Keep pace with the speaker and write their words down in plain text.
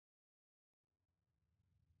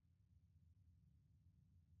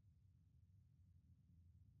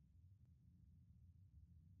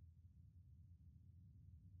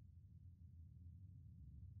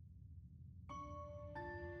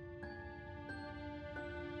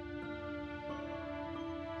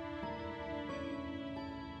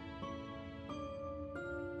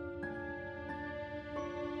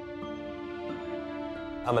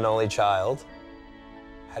I'm an only child.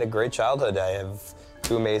 Had a great childhood. I have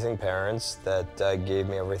two amazing parents that gave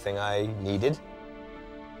me everything I needed.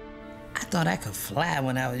 I thought I could fly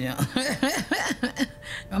when I was young.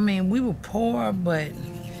 I mean, we were poor, but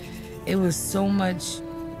it was so much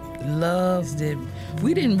love that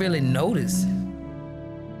we didn't really notice.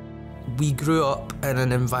 We grew up in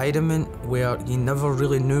an environment where you never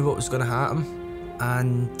really knew what was going to happen,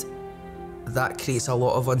 and that creates a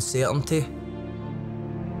lot of uncertainty.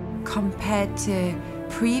 Compared to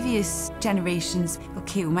previous generations,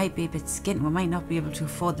 okay, we might be a bit skint, we might not be able to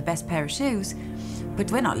afford the best pair of shoes, but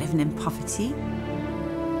we're not living in poverty.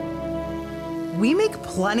 We make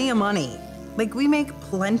plenty of money. Like, we make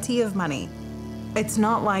plenty of money. It's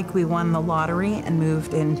not like we won the lottery and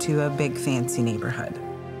moved into a big fancy neighborhood.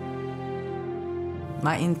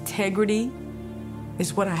 My integrity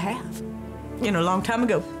is what I have. You know, a long time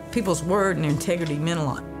ago, people's word and integrity meant a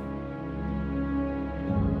lot.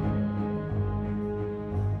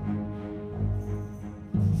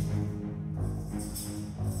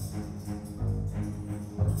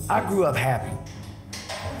 I grew up happy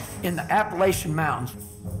in the Appalachian Mountains.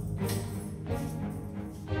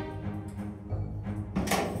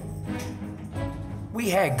 We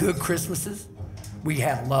had good Christmases. We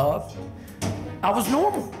had love. I was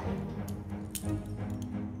normal.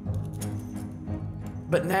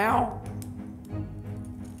 But now,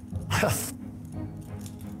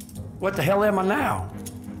 what the hell am I now?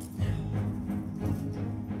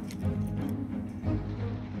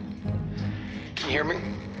 Can you hear me?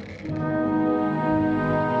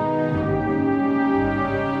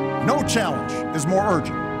 No challenge is more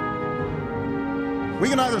urgent. We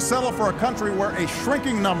can either settle for a country where a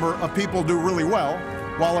shrinking number of people do really well,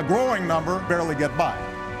 while a growing number barely get by.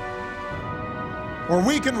 Or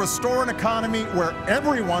we can restore an economy where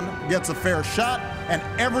everyone gets a fair shot, and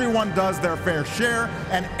everyone does their fair share,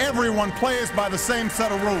 and everyone plays by the same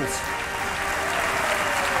set of rules.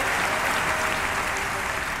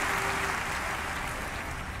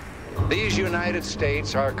 These United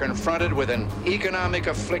States are confronted with an economic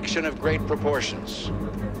affliction of great proportions.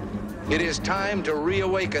 It is time to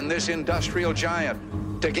reawaken this industrial giant,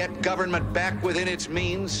 to get government back within its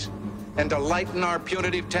means, and to lighten our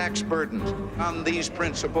punitive tax burdens. On these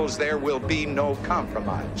principles, there will be no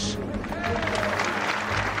compromise.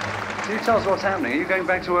 Can you tell us what's happening? Are you going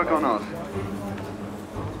back to work or not?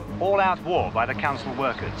 All-out war by the council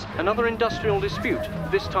workers. Another industrial dispute,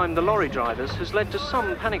 this time the lorry drivers, has led to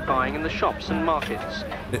some panic buying in the shops and markets.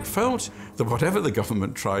 It felt that whatever the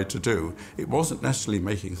government tried to do, it wasn't necessarily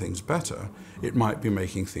making things better, it might be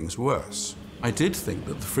making things worse. I did think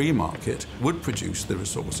that the free market would produce the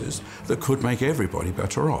resources that could make everybody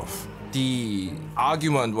better off. The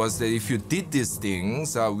argument was that if you did these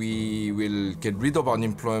things, we will get rid of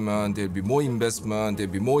unemployment, there'll be more investment,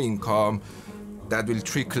 there'll be more income, that will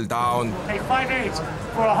trickle down. Hey, 5/8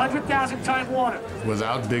 for 100,000 ton water.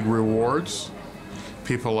 Without big rewards,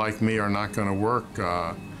 people like me are not going to work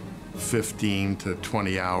 15 to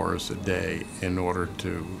 20 hours a day in order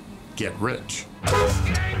to get rich.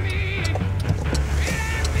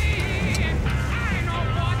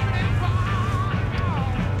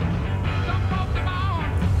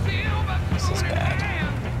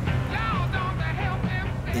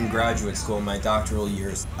 In graduate school, my doctoral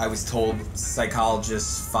years, I was told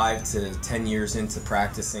psychologists 5 to 10 years into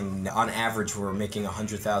practicing, on average, were making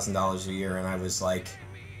 $100,000 a year, and I was like,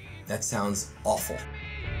 that sounds awful.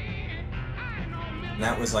 And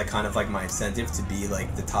that was like kind of like my incentive to be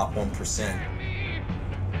like the top 1%.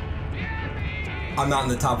 I'm not in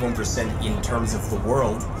the top 1% in terms of the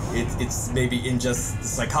world. It's maybe in just the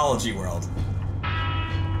psychology world.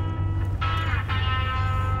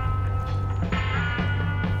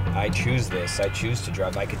 I choose this. I choose to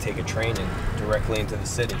drive. I could take a train and directly into the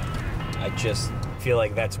city. I just feel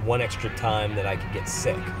like that's one extra time that I could get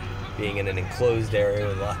sick, being in an enclosed area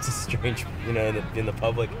with lots of strange, you know, in the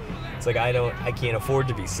public. It's like I can't afford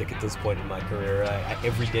to be sick at this point in my career.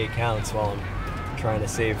 Every day counts while I'm trying to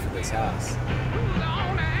save for this house.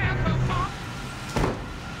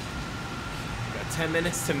 Got 10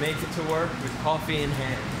 minutes to make it to work with coffee in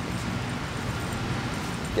hand.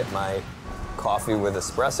 Get my coffee with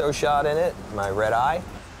espresso shot in it, my red eye,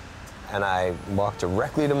 and I walk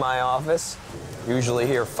directly to my office, usually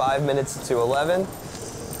here 5 minutes to 11,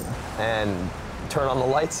 and turn on the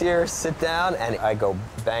lights here, sit down, and I go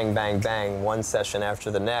bang, bang, bang, one session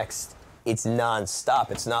after the next. It's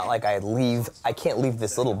non-stop. It's not like I can't leave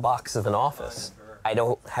this little box of an office. I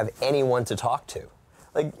don't have anyone to talk to.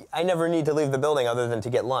 Like, I never need to leave the building other than to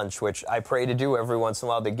get lunch, which I pray to do every once in a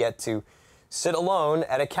while, to get to sit alone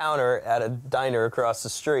at a counter at a diner across the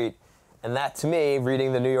street And that, to me,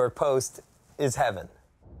 reading the New York Post, is heaven.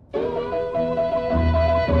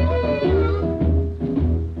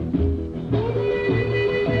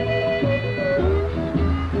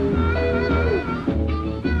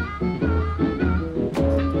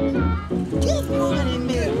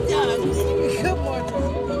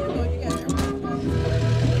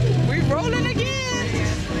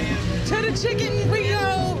 Chicken, we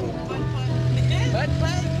go. Butt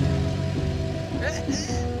play.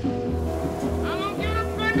 I'm gonna get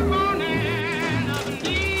up in the morning. I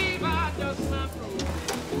believe I just slept through.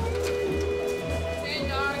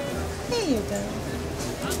 There you go.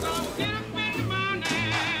 I'm gonna get up in the morning.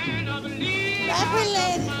 I believe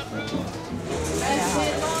I just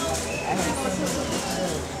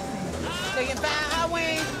Taking 5 hot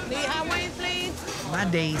wings. Need hot wings, please. My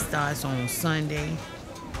day starts on Sunday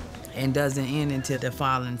and doesn't end until the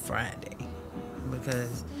following Friday.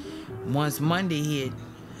 Because once Monday hit,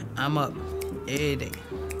 I'm up every day,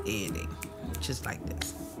 just like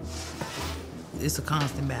this. It's a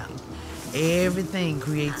constant battle. Everything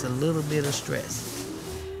creates a little bit of stress.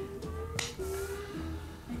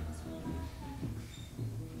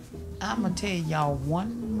 I'm gonna tell y'all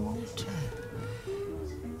one more time.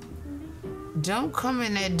 Don't come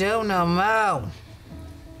in that door no more.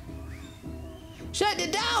 Shut the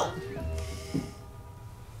door!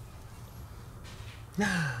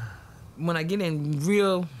 When I get in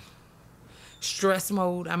real stress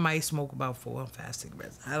mode, I might smoke about 4 or 5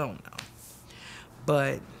 cigarettes. I don't know.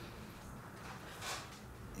 But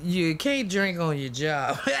you can't drink on your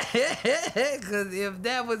job. Because if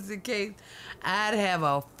that was the case, I'd have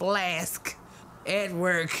a flask at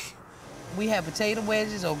work. We have potato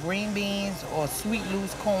wedges or green beans or sweet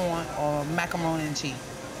loose corn or macaroni and cheese.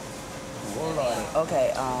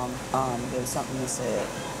 Okay, there was something you said.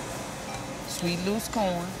 Sweet loose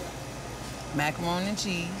corn, macaroni and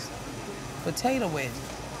cheese, potato wedges,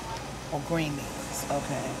 or green beans.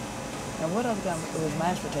 Okay. And what other kind? It was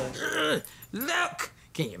mashed potatoes. Look,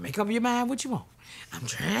 can you make up your mind what you want? I'm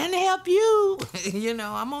trying to help you. You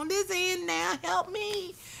know, I'm on this end now. Help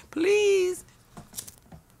me, please.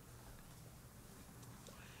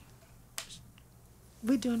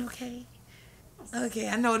 We doing okay? Okay,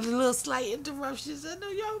 I know there's a little slight interruptions. I know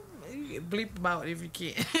y'all can bleep them out if you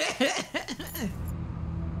can.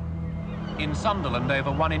 In Sunderland,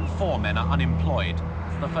 over 1 in 4 men are unemployed.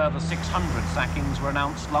 The further 600 sackings were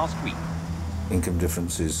announced last week. Income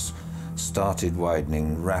differences started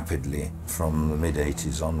widening rapidly from the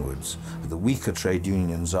mid-80s onwards. The weaker trade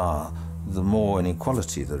unions are, the more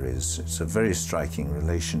inequality there is. It's a very striking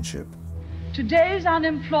relationship. Today's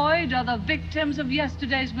unemployed are the victims of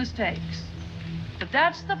yesterday's mistakes. But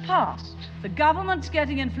that's the past. The government's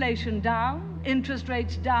getting inflation down, interest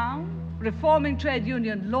rates down, reforming trade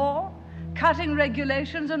union law, cutting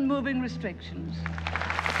regulations and moving restrictions.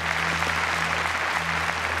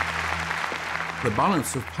 The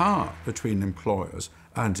balance of power between employers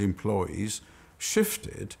and employees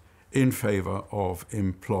shifted in favour of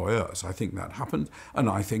employers. I think that happened, and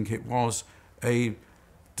I think it was a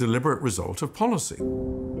deliberate result of policy.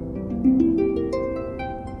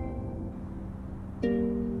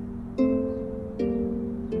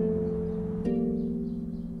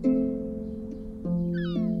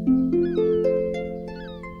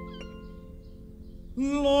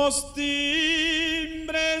 Los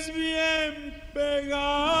timbres bien pegados,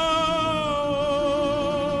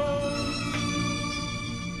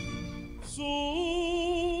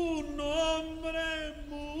 su nombre.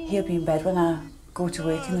 He'll be in bed when I go to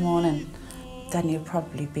work in the morning. Then he'll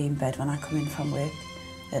probably be in bed when I come in from work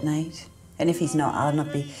at night. And if he's not, I'll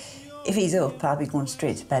not be. If he's up, I'll be going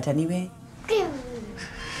straight to bed anyway.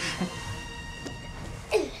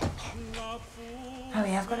 Oh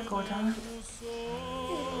yeah, I've got to go, darling.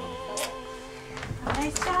 Have a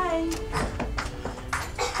nice time.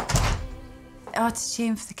 Oh, it's a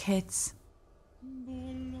shame for the kids.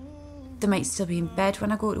 They might still be in bed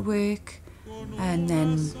when I go to work, and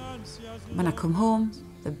then when I come home,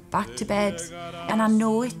 they're back to bed. And I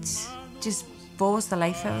know it just bores the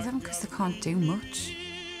life out of them because they can't do much.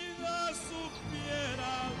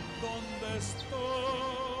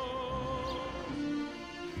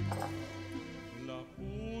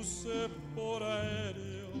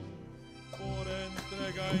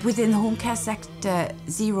 Within the home care sector,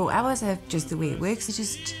 0 hours are just the way it works. You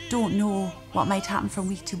just don't know what might happen from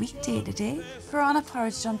week to week, day to day. Piranha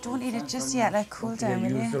porridge, John, don't eat it just yet. Let it cool down,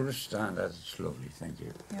 will you? Use the wriststand, that's lovely, thank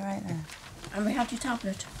you. You're right there. And we had your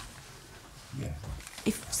tablet. Yeah.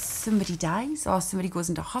 If somebody dies or somebody goes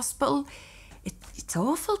into hospital, it's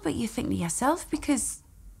awful, but you think to yourself because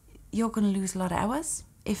you're going to lose a lot of hours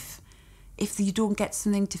if if you don't get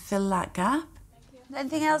something to fill that gap.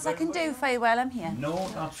 Anything else I can do for you while I'm here? No,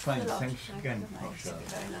 that's fine. Thanks again.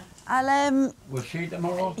 I'll, We'll see you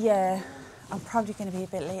tomorrow? Yeah. I'm probably going to be a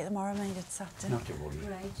bit late tomorrow, mate. It's Saturday. Not to worry.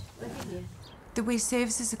 Right. The way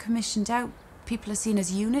services are commissioned out, people are seen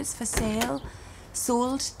as units for sale,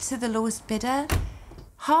 sold to the lowest bidder.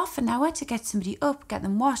 Half an hour to get somebody up, get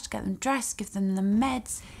them washed, get them dressed, give them the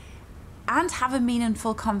meds, and have a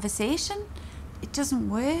meaningful conversation. It doesn't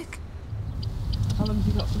work. How long have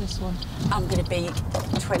you got for this one? I'm going to be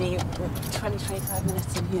 25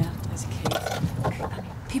 minutes in here. There's a key.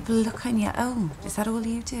 People look on you, oh, is that all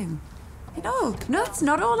you do? No, it's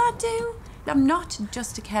not all I do. I'm not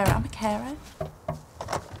just a carer, I'm a carer.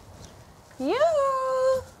 You!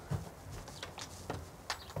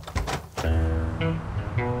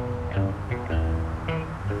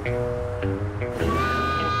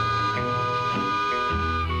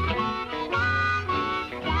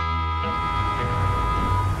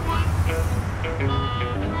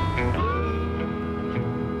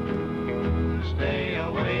 Stay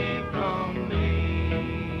away from me.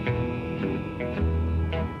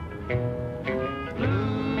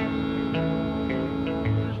 Blues,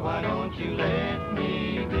 why don't you let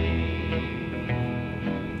me be?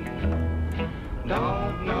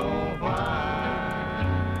 Don't know why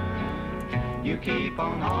you keep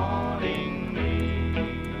on haunting me.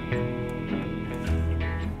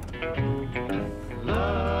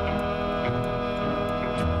 Love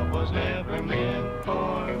was never meant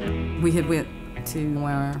for me. We had went to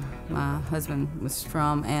where my husband was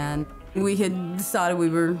from, and we had decided we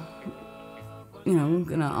were,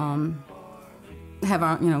 gonna have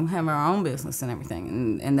our own business and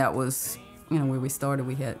everything, and that was, where we started.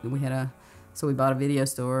 So we bought a video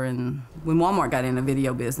store, and when Walmart got in the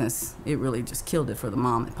video business, it really just killed it for the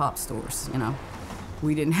mom and pop stores.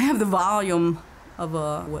 We didn't have the volume of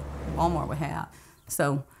what Walmart would have,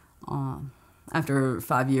 so after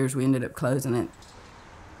 5 years, we ended up closing it.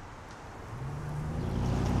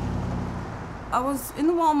 I was in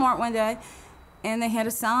the Walmart one day, and they had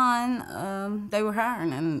a sign they were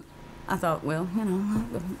hiring, and I thought, well,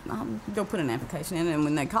 I'll go put an application in. And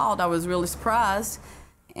when they called, I was really surprised,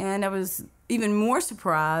 and I was even more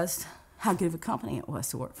surprised how good of a company it was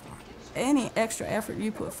to work for. Any extra effort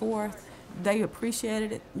you put forth, they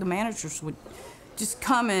appreciated it. The managers would just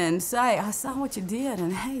come and say, I saw what you did,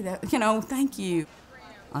 and hey, thank you,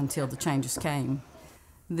 until the changes came.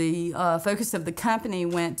 The focus of the company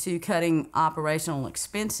went to cutting operational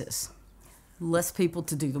expenses. Less people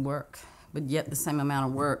to do the work, but yet the same amount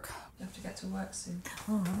of work. You have to get to work soon.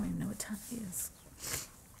 Oh, I don't even know what time it is.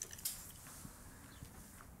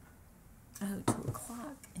 Oh, 2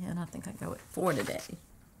 o'clock. And I think I go at 4 today.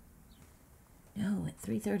 No, at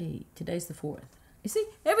 3:30. Today's the 4th. You see,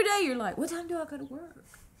 every day you're like, what time do I go to work?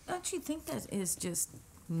 Don't you think that is just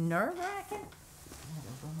nerve-wracking? I have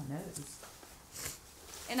a my nose.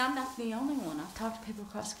 And I'm not the only one. I've talked to people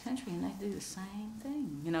across the country, and they do the same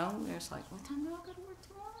thing. They're just like, what time do I go to work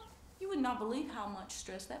tomorrow? You would not believe how much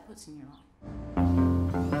stress that puts in your life.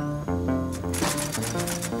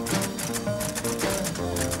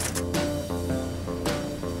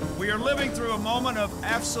 We are living through a moment of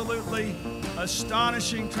absolutely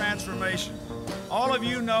astonishing transformation. All of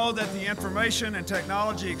you know that the information and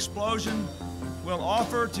technology explosion will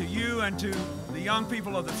offer to you and to the young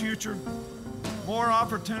people of the future more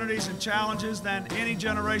opportunities and challenges than any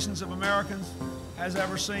generations of Americans has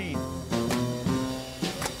ever seen.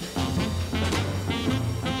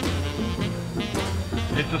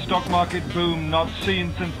 It's a stock market boom not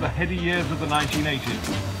seen since the heady years of the 1980s.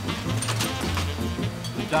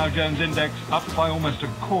 The Dow Jones Index up by almost a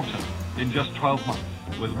quarter in just 12 months,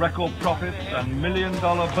 with record profits and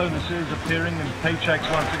million-dollar bonuses appearing in paychecks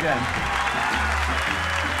once again.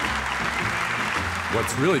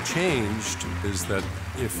 What's really changed is that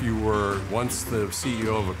if you were once the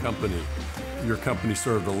CEO of a company, your company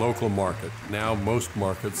served a local market. Now most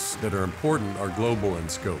markets that are important are global in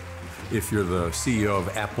scope. If you're the CEO of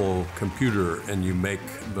Apple Computer and you make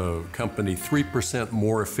the company 3%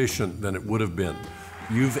 more efficient than it would have been,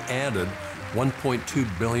 you've added $1.2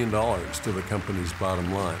 billion to the company's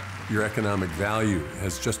bottom line. Your economic value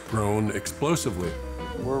has just grown explosively.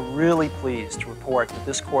 We're really pleased to report that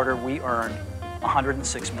this quarter we earned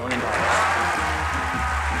 $106 million.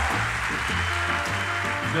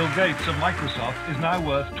 Bill Gates of Microsoft is now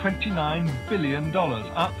worth $29 billion,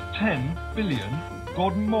 up $10 billion.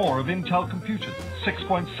 Gordon Moore of Intel Computers,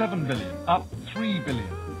 $6.7 billion, up $3 billion.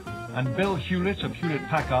 And Bill Hewlett of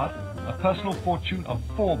Hewlett-Packard, a personal fortune of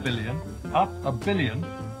 $4 billion, up $1 billion,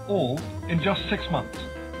 all in just 6 months.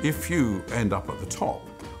 If you end up at the top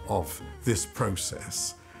of this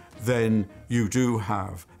process, then you do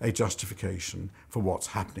have a justification for what's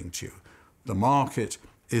happening to you. The market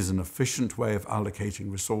is an efficient way of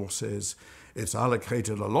allocating resources. It's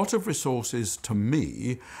allocated a lot of resources to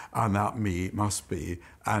me, and that me must be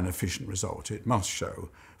an efficient result. It must show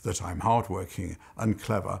that I'm hardworking and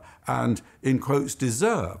clever and, in quotes,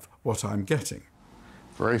 deserve what I'm getting.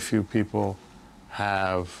 Very few people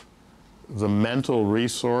have the mental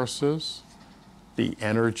resources, the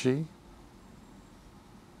energy.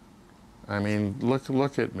 I mean,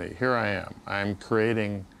 look at me. Here I am. I'm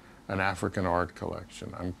creating an African art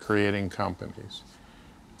collection. I'm creating companies.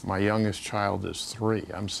 My youngest child is 3.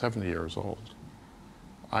 I'm 70 years old.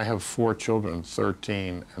 I have 4 children,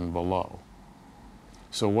 13 and below.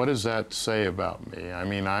 So what does that say about me? I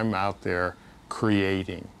mean, I'm out there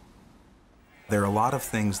creating. There are a lot of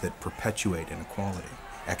things that perpetuate inequality.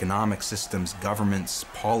 Economic systems, governments,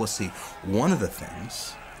 policy. One of the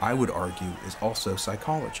things, I would argue, is also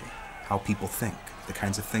psychology. How people think, the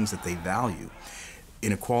kinds of things that they value.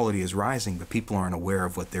 Inequality is rising, but people aren't aware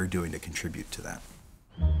of what they're doing to contribute to that.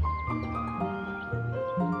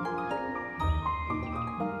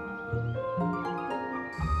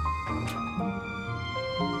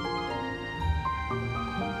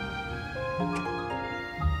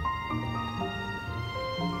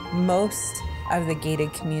 Most of the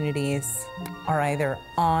gated communities are either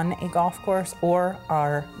on a golf course or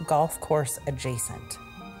are golf course adjacent.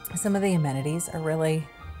 Some of the amenities are really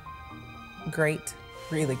great,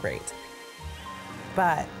 really great.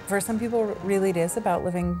 But for some people, really it is about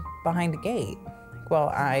living behind a gate. Like, well,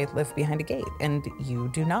 I live behind a gate and you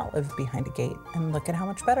do not live behind a gate. And look at how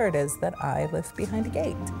much better it is that I live behind a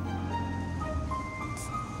gate.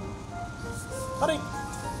 Honey.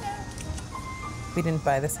 We didn't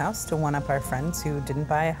buy this house to one-up our friends who didn't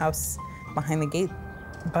buy a house behind the gate,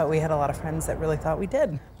 but we had a lot of friends that really thought we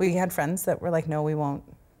did. We had friends that were like, no, we won't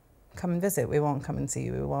come and visit. We won't come and see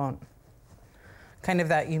you. We won't. Kind of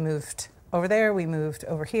that you moved over there, we moved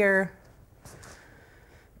over here.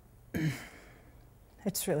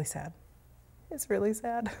 It's really sad. It's really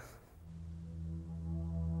sad.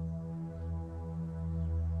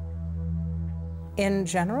 In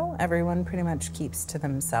general, everyone pretty much keeps to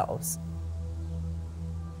themselves.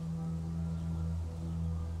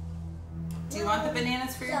 Do you want the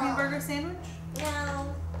bananas for your hamburger sandwich?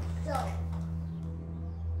 No.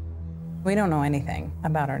 We don't know anything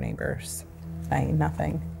about our neighbors.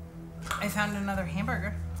 Nothing. I found another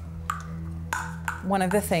hamburger. One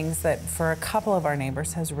of the things that for a couple of our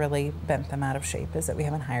neighbors has really bent them out of shape is that we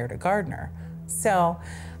haven't hired a gardener. So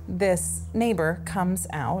this neighbor comes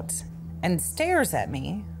out and stares at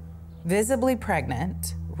me, visibly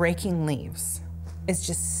pregnant, raking leaves, is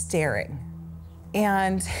just staring.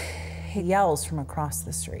 And he yells from across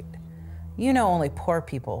the street, you know, only poor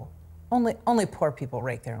people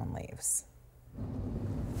rake their own leaves.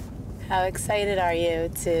 How excited are you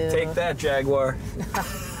to... Take that, Jaguar.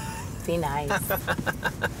 Be nice.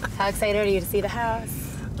 How excited are you to see the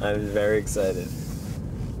house? I'm very excited.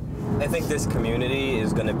 I think this community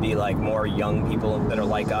is going to be like more young people that are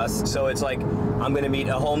like us. So it's like I'm going to meet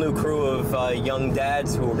a whole new crew of young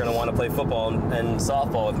dads who are going to want to play football and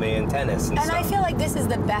softball with me and tennis and stuff. I feel like this is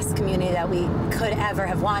the best community that we could ever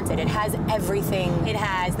have wanted. It has everything. It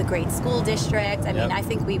has the great school district. I mean, I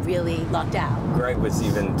think we really lucked out. Greg was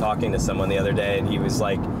even talking to someone the other day, and he was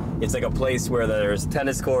like, it's like a place where there's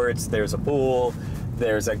tennis courts, there's a pool,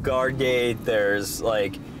 there's a guard gate, there's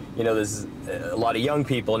like, you know, there's a lot of young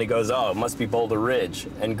people, and he goes, oh, it must be Boulder Ridge.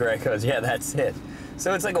 And Greg goes, yeah, that's it.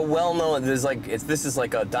 So it's like a well-known, this is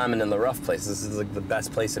like a diamond in the rough place. This is like the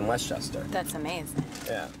best place in Westchester. That's amazing.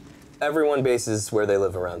 Yeah. Everyone bases where they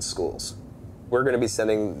live around schools. We're going to be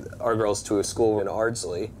sending our girls to a school in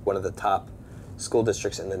Ardsley, one of the top school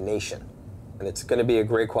districts in the nation. And it's going to be a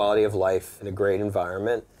great quality of life and a great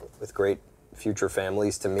environment with great future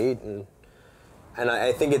families to meet. And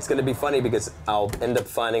I think it's going to be funny because I'll end up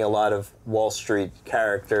finding a lot of Wall Street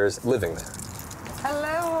characters living there.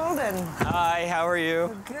 Hello, Holden. Hi, how are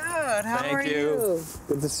you? Good, how are you?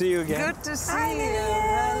 Good to see you again. Good to see you.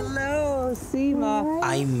 Hello, Seema.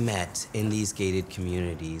 I met in these gated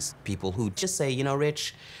communities people who just say, you know,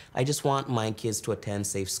 Rich, I just want my kids to attend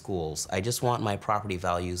safe schools. I just want my property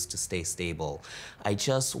values to stay stable. I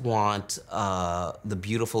just want the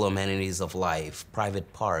beautiful amenities of life,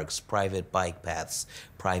 private parks, private bike paths,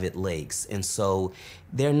 private lakes. And so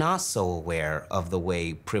they're not so aware of the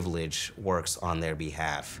way privilege works on their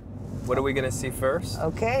behalf. What are we going to see first?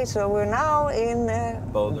 Okay, so we're now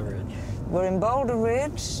in... Boulder Ridge. We're in Boulder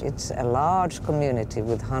Ridge. It's a large community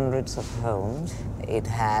with hundreds of homes. It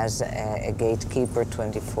has a gatekeeper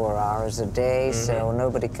 24 hours a day, so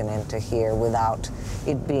nobody can enter here without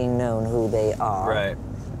it being known who they are. Right.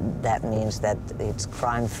 That means that it's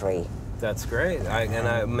crime-free. That's great. And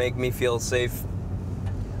it make me feel safe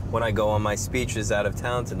when I go on my speeches out of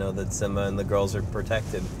town to know that Simba and the girls are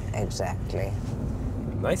protected. Exactly.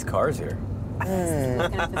 Nice cars here.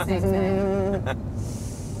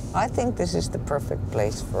 I think this is the perfect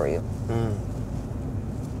place for you.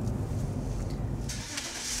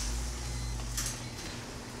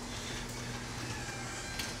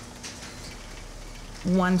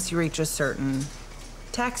 Once you reach a certain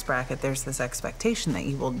tax bracket, there's this expectation that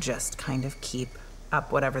you will just kind of keep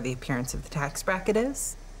up whatever the appearance of the tax bracket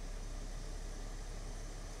is.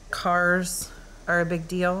 Cars are a big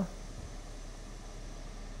deal.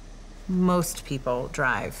 Most people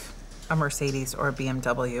drive a Mercedes or a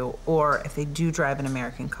BMW, or if they do drive an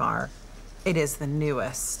American car, it is the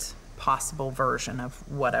newest possible version of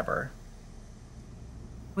whatever.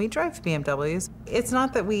 We drive BMWs. It's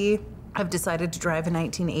not that we have decided to drive a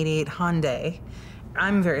 1988 Hyundai.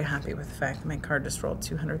 I'm very happy with the fact that my car just rolled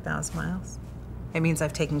 200,000 miles. It means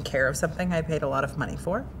I've taken care of something I paid a lot of money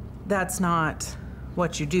for. That's not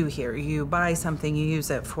what you do here. You buy something, you use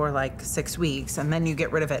it for like 6 weeks, and then you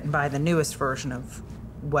get rid of it and buy the newest version of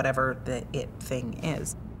whatever the it thing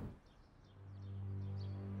is.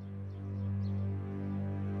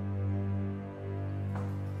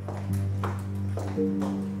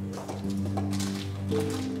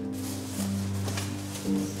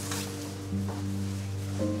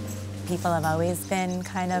 People have always been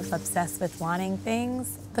kind of obsessed with wanting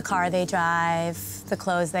things. The car they drive, the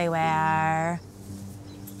clothes they wear.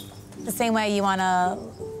 The same way you want to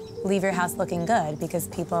leave your house looking good because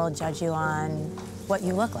people judge you on what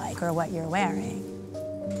you look like or what you're wearing.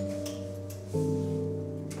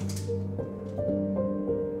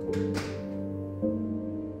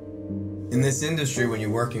 In this industry, when you're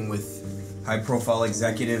working with high-profile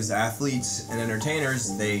executives, athletes, and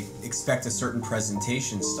entertainers, they expect a certain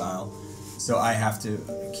presentation style. So I have to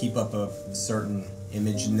keep up a certain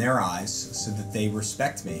image in their eyes so that they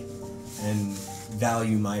respect me and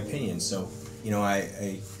value my opinion. So, you know,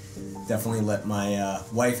 I definitely let my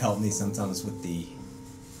wife help me sometimes with the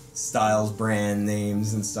styles, brand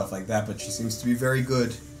names, and stuff like that, but she seems to be very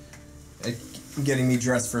good at getting me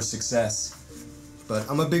dressed for success. But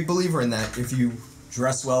I'm a big believer in that. If you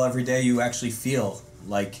dress well every day, you actually feel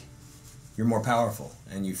like you're more powerful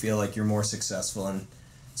and you feel like you're more successful, and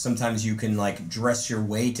sometimes you can like dress your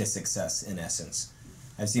way to success in essence.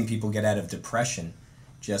 I've seen people get out of depression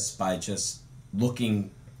just by just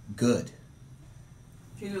looking good.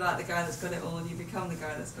 If you look like the guy that's got it all, you become the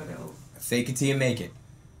guy that's got it all. Fake it till you make it.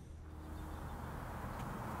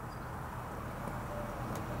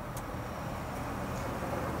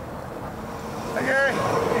 Hi, Gary.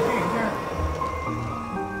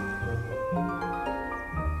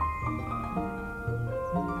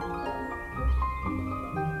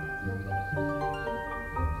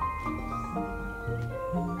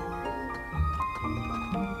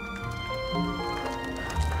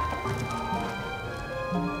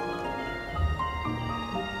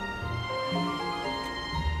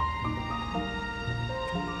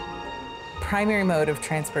 Primary mode of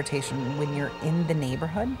transportation when you're in the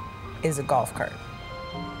neighborhood is a golf cart.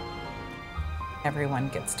 Everyone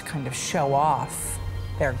gets to kind of show off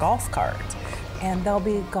their golf cart. And there'll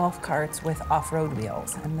be golf carts with off-road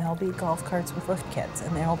wheels, and there'll be golf carts with lift kits,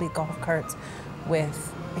 and there'll be golf carts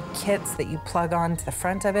with the kits that you plug onto the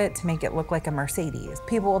front of it to make it look like a Mercedes.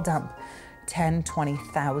 People will dump $10,000,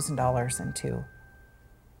 $20,000 into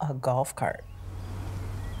a golf cart.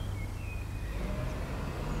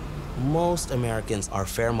 Most Americans are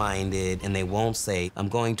fair-minded and they won't say, I'm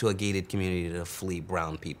going to a gated community to flee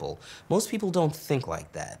brown people. Most people don't think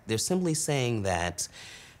like that. They're simply saying that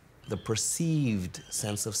the perceived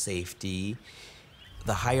sense of safety,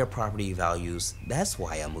 the higher property values, that's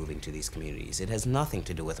why I'm moving to these communities. It has nothing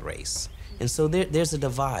to do with race. And so there's a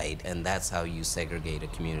divide, and that's how you segregate a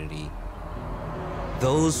community.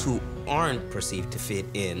 Those who aren't perceived to fit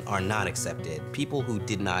in are not accepted. People who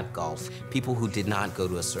did not golf, people who did not go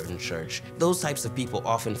to a certain church, those types of people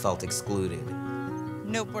often felt excluded.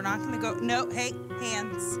 Nope, we're not gonna go. No, hey,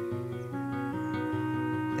 hands.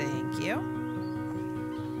 Thank you.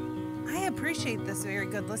 I appreciate this very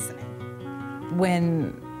good listening.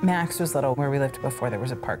 When Max was little, where we lived before, there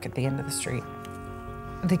was a park at the end of the street.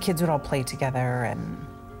 The kids would all play together and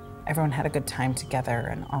everyone had a good time together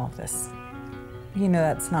and all of this. You know,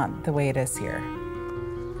 that's not the way it is here.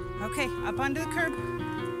 Okay, up onto the curb.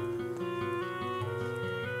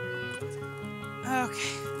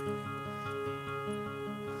 Okay.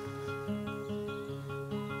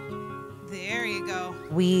 There you go.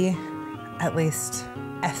 We, at least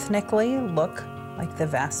ethnically, look like the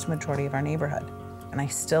vast majority of our neighborhood. And I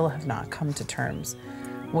still have not come to terms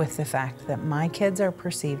with the fact that my kids are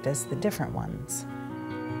perceived as the different ones.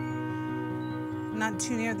 Not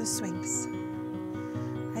too near the swings.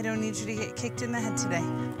 I don't need you to get kicked in the head today.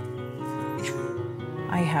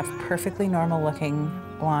 I have perfectly normal looking,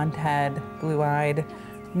 blonde head, blue-eyed,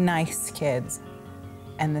 nice kids.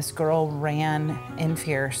 And this girl ran in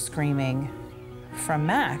fear, screaming from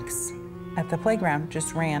Max at the playground,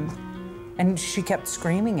 just ran. And she kept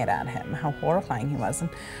screaming it at him, how horrifying he was. And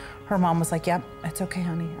her mom was like, yep, it's okay,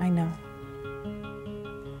 honey, I know.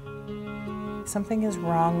 Something is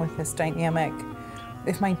wrong with this dynamic.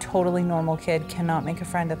 If my totally normal kid cannot make a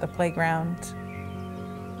friend at the playground,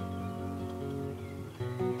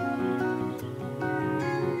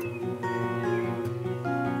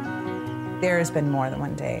 there has been more than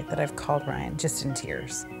one day that I've called Ryan just in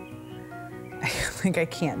tears. I think I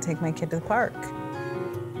can't take my kid to the park.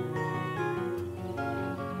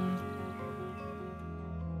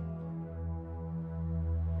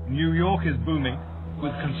 New York is booming,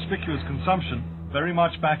 with conspicuous consumption very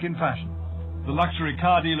much back in fashion. The luxury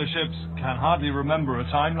car dealerships can hardly remember a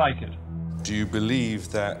time like it. Do you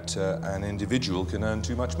believe that an individual can earn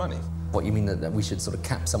too much money? What, you mean that we should sort of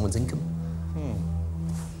cap someone's income?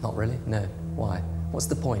 Not really? No. Why? What's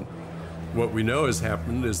the point? What we know has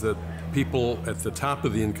happened is that people at the top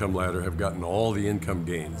of the income ladder have gotten all the income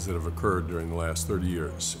gains that have occurred during the last 30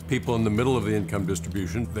 years. People in the middle of the income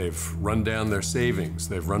distribution, they've run down their savings,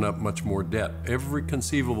 they've run up much more debt. Every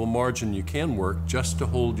conceivable margin you can work just to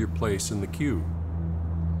hold your place in the queue.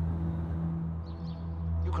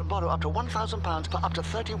 You can borrow up to £1,000 for up to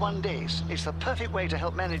 31 days. It's the perfect way to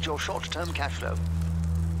help manage your short-term cash flow.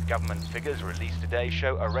 Government figures released today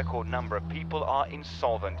show a record number of people are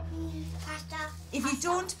insolvent. If you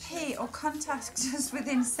don't pay or contact us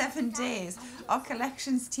within 7 days, our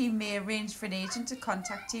collections team may arrange for an agent to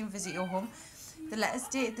contact you and visit your home. The letter's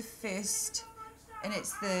dated the 1st, and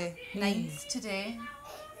it's the 9th today.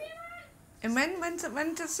 And when does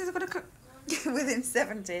it going to come? Within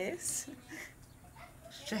 7 days.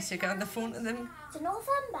 Jess, you get on the phone to them. It's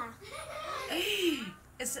November.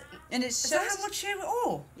 And it's Is that how much you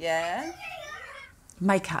owe? Yeah.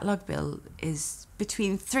 My catalogue bill is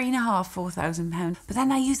between £3,500–4,000, but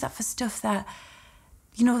then I use that for stuff that,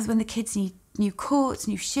 you know, when the kids need new coats,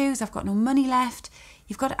 new shoes, I've got no money left.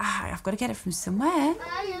 I've got to get it from somewhere.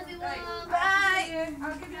 Bye, everyone. Bye.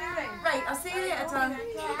 I'll give you a ring. Right, I'll see you later, Tom.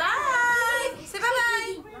 Bye. Say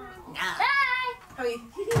bye-bye. Bye. How are you?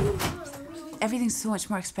 Everything's so much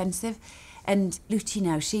more expensive. And Lucy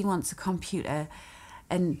now, she wants a computer.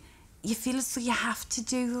 And you feel as though you have to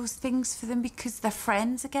do those things for them because their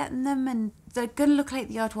friends are getting them and they're going to look like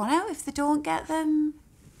the odd one out if they don't get them.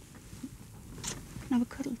 Have a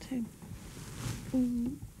cuddle too.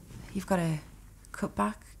 You've got to cut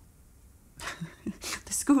back.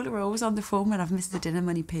 The school are always on the phone when I've missed the dinner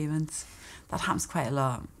money payments. That happens quite a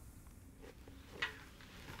lot.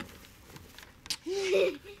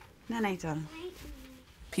 Night, darling.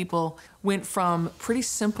 People went from pretty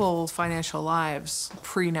simple financial lives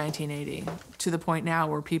pre-1980 to the point now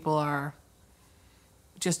where people are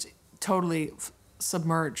just totally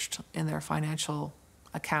submerged in their financial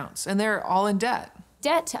accounts, and they're all in debt.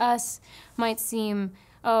 Debt to us might seem,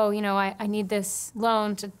 oh, you know, I need this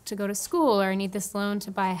loan to go to school, or I need this loan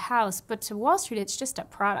to buy a house. But to Wall Street, it's just a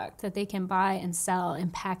product that they can buy and sell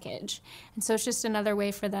and package. And so it's just another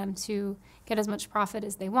way for them to get as much profit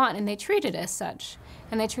as they want, and they treat it as such,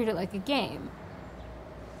 and they treat it like a game.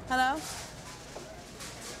 Hello?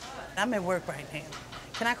 I'm at work right now.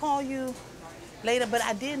 Can I call you later? But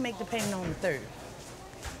I did make the payment on the 3rd.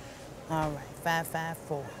 All right,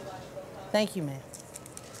 554. Thank you, ma'am.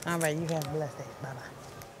 All right, you have a blessed day. Bye-bye.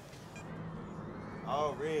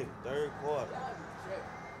 Already, 3rd quarter.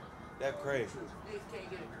 That's crazy.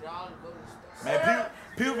 Man,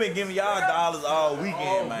 people been giving y'all dollars all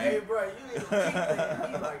weekend, man. Hey, bro,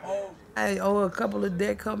 I owe a couple of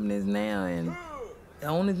debt companies now, and the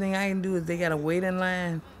only thing I can do is they gotta wait in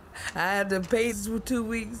line. I had to pay for 2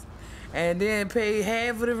 weeks, and then pay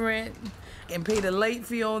half of the rent, and pay the late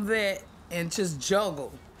fee on that, and just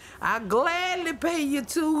juggle. I gladly pay you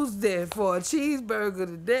Tuesday for a cheeseburger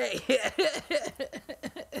today.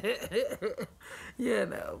 You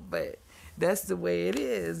know, but that's the way it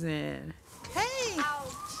is, man. Hey!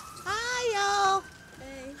 Hi, y'all!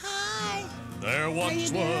 Hey. Hi! There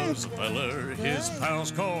once was a feller, his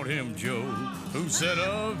pals called him Joe, who said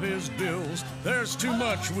of his bills, there's too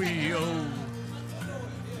much we owe.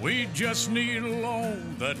 We just need a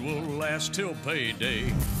loan that will last till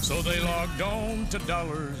payday. So they logged on to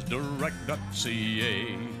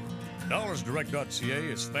dollarsdirect.ca.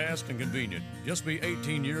 Dollarsdirect.ca is fast and convenient. Just be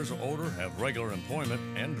 18 years or older, have regular employment,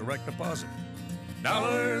 and direct deposit.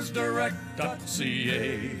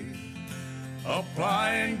 Dollarsdirect.ca. Apply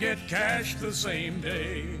and get cash the same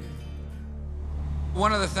day.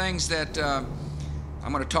 One of the things that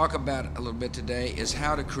I'm going to talk about a little bit today is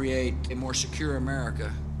how to create a more secure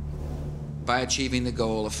America by achieving the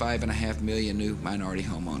goal of 5.5 million new minority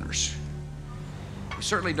homeowners. We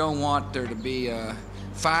certainly don't want there to be a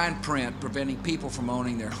fine print preventing people from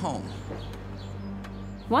owning their home.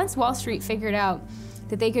 Once Wall Street figured out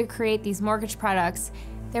that they could create these mortgage products,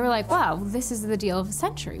 they were like, wow, this is the deal of the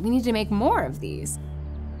century. We need to make more of these.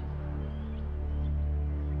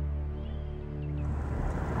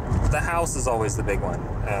 The house is always the big one.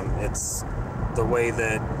 It's the way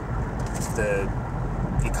that the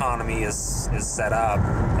economy is set up.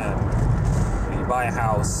 When you buy a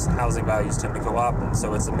house, housing values tend to go up, and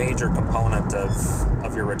so it's a major component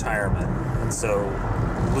of your retirement. And so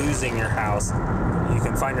losing your house, you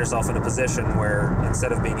can find yourself in a position where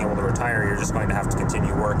instead of being able to retire, you're just going to have to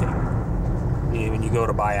continue working. When you go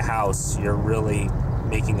to buy a house, you're really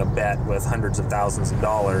making a bet with hundreds of thousands of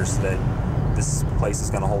dollars that this place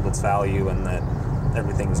is going to hold its value and that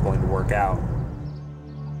everything is going to work out.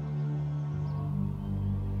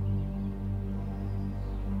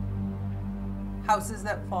 Houses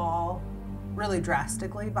that fall really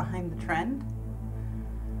drastically behind the trend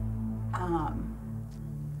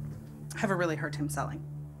have a really hard time selling.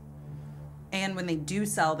 And when they do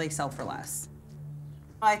sell, they sell for less.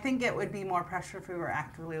 I think it would be more pressure if we were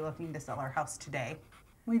actively looking to sell our house today.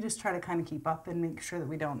 We just try to kind of keep up and make sure that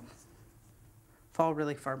we don't fall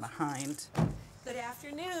really far behind. Good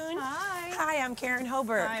afternoon. Hi. Hi, I'm Karen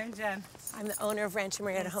Hobart. Hi, I'm Jen. I'm the owner of Rancho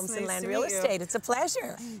Marietta Homes and nice Land to Real meet you. Estate. It's a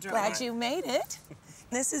pleasure. Enjoy. Glad you made it.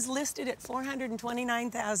 This is listed at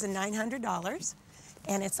 $429,900,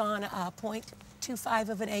 and it's on a 0.25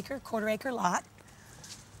 of an acre, quarter-acre lot.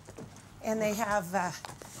 And they have,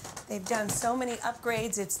 they've done so many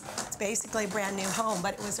upgrades. It's basically a brand new home,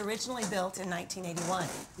 but it was originally built in 1981.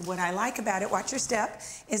 What I like about it, watch your step,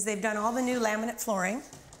 is they've done all the new laminate flooring.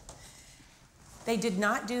 They did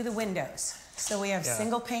not do the windows. So we have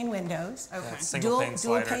single pane windows, dual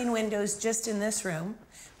pane windows just in this room,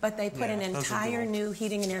 but they put an entire new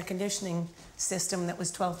heating and air conditioning system that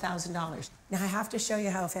was $12,000. Now I have to show you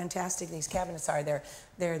how fantastic these cabinets are.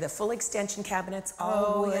 They're the full extension cabinets,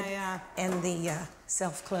 all wood, and the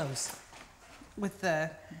self-close. With the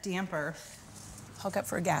damper. Hook up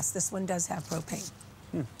for gas. This one does have propane.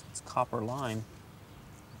 It's copper line.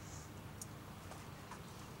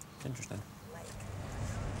 Interesting.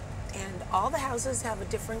 And all the houses have a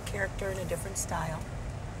different character and a different style,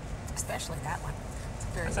 especially that one.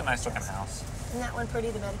 That's a nice looking house. Isn't that one pretty,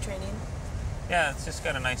 the Mediterranean? Yeah, it's just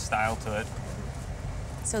got a nice style to it.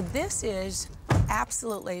 So this is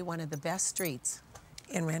absolutely one of the best streets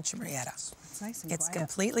in Rancho Marietta. It's nice and It's quiet.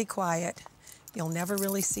 completely quiet. You'll never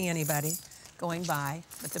really see anybody going by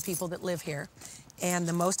but the people that live here. And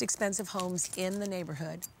the most expensive homes in the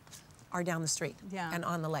neighborhood are down the street and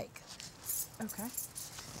on the lake. Okay.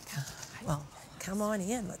 Well, come on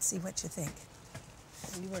in. Let's see what you think.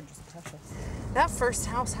 You are just precious. That first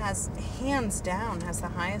house has, hands down, has the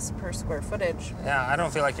highest per square footage. Yeah, I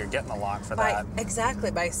don't feel like you're getting a lot for that.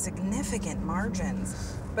 Exactly, by significant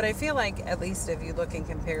margins. But I feel like, at least if you look in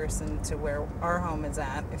comparison to where our home is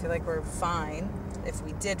at, I feel like we're fine. If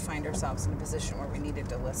we did find ourselves in a position where we needed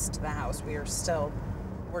to list the house, we're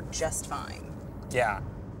just fine. Yeah.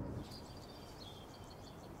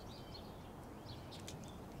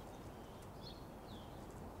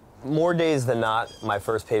 More days than not, my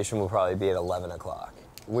first patient will probably be at 11 o'clock,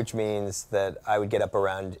 which means that I would get up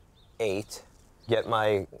around 8, get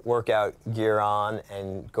my workout gear on,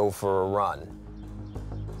 and go for a run.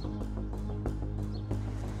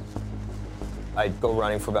 I'd go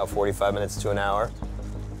running for about 45 minutes to an hour.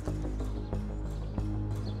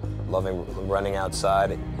 Loving running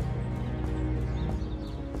outside.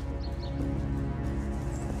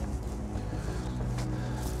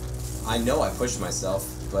 I know I push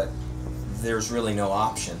myself, but there's really no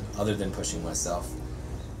option other than pushing myself.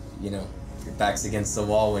 You know, your back's against the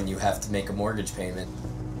wall when you have to make a mortgage payment.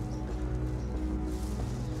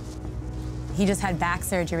 He just had back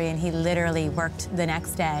surgery and he literally worked the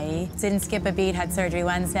next day. Didn't skip a beat, had surgery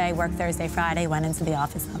Wednesday, worked Thursday, Friday, went into the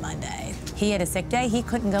office on Monday. He had a sick day, he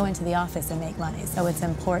couldn't go into the office and make money. So it's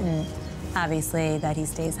important, obviously, that he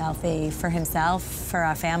stays healthy for himself, for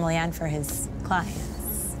our family, and for his clients.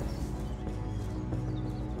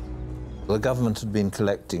 The government had been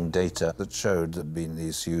collecting data that showed there had been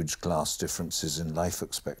these huge class differences in life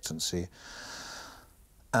expectancy,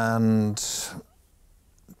 and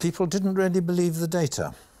people didn't really believe the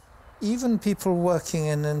data. Even people working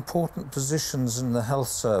in important positions in the health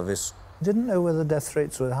service didn't know whether death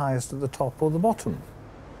rates were highest at the top or the bottom.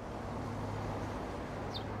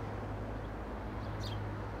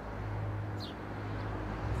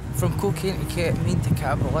 From cocaine to ketamine to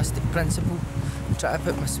capitalistic principle, I try to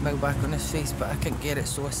put my smile back on his face, but I couldn't get it,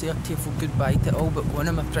 so I say a tearful goodbye to all but one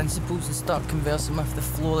of my principles and start conversing with the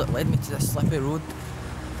flow that led me to this slippy road.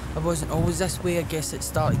 I wasn't always this way. I guess it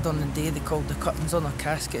started on the day they called the curtains on her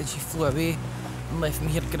casket and she flew away and left me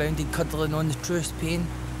here grounded, cuddling on the truest pain.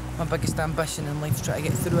 My biggest ambition in life's try to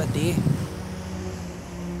get through a day.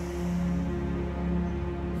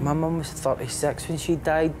 My mum was 36 when she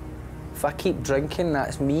died. If I keep drinking,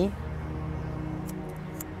 that's me.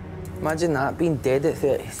 Imagine that, being dead at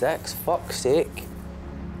 36, fuck's sake.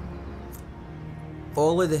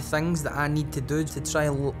 All of the things that I need to do to try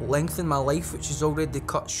and lengthen my life, which is already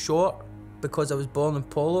cut short because I was born in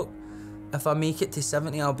Pollock. If I make it to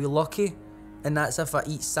 70, I'll be lucky, and that's if I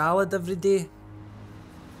eat salad every day.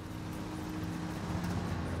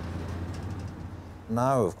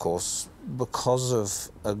 Now, of course, because of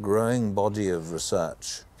a growing body of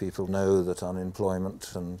research, people know that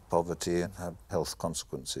unemployment and poverty have health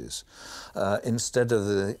consequences. Instead of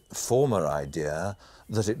the former idea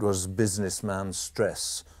that it was businessman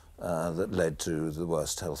stress that led to the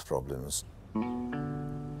worst health problems.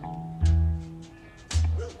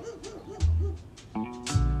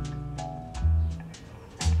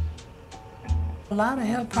 A lot of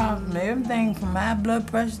health problems, everything from high blood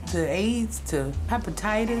pressure to AIDS to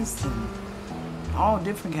hepatitis and all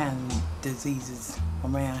different kinds of diseases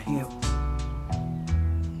around here.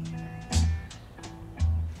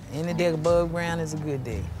 Any day above ground is a good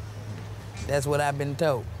day. That's what I've been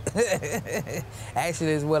told.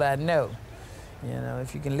 Actually, it's what I know. You know,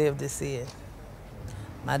 if you can live to see it.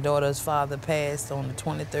 My daughter's father passed on the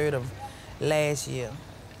 23rd of last year,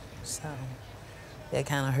 so that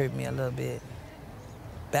kind of hurt me a little bit.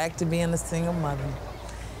 Back to being a single mother.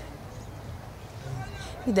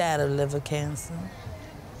 He died of liver cancer.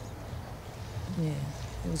 Yeah,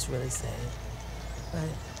 it was really sad. But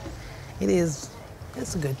it's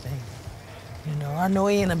a good thing. You know, I know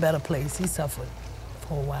he in a better place. He suffered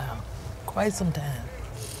for a while, quite some time.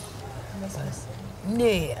 But,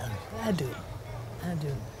 yeah, I do.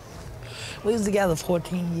 We was together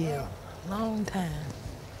 14 years, long time.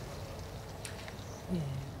 Yeah.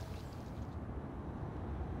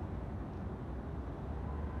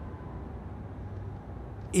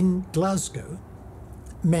 In Glasgow,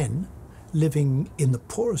 men living in the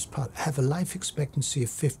poorest part have a life expectancy of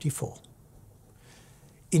 54.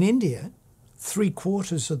 In India,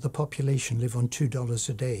 3/4 of the population live on $2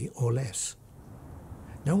 a day or less.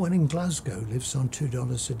 No one in Glasgow lives on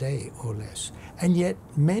 $2 a day or less. And yet,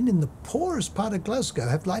 men in the poorest part of Glasgow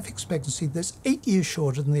have life expectancy that's 8 years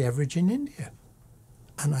shorter than the average in India.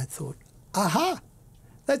 And I thought, aha,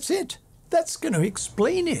 that's it. That's going to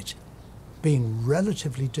explain it. Being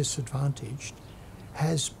relatively disadvantaged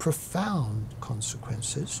has profound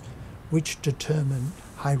consequences which determine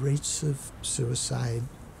high rates of suicide,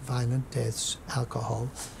 violent deaths, alcohol,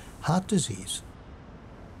 heart disease.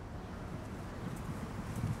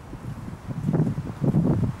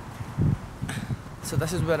 So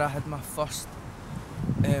this is where I had my first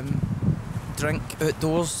drink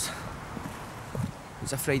outdoors. It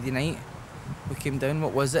was a Friday night. We came down,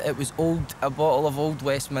 what was it? It was a bottle of Old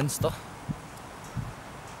Westminster.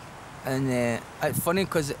 And it's funny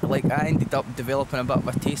because I ended up developing a bit of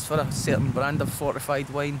a taste for a certain brand of fortified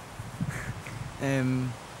wine.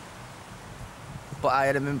 But I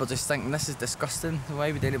remember just thinking, this is disgusting.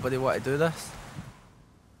 Why would anybody want to do this?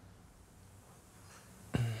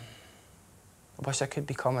 I wish I could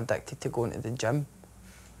become addicted to going to the gym.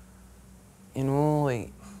 You know,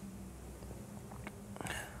 like...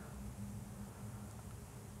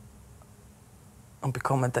 I've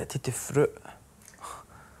become addicted to fruit.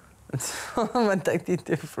 I'm addicted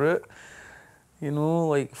to fruit. You know,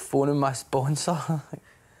 like phoning my sponsor.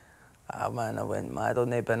 Man, I went mad on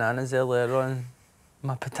the bananas earlier on.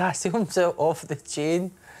 My potassium's out off the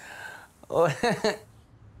chain.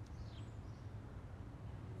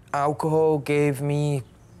 Alcohol gave me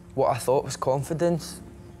what I thought was confidence.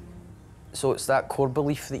 So it's that core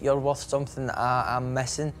belief that you're worth something that I'm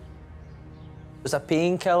missing. It's a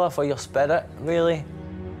painkiller for your spirit, really.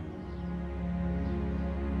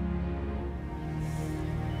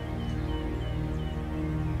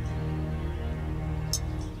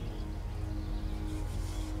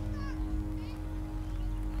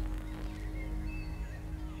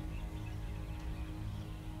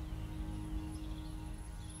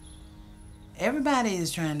 Everybody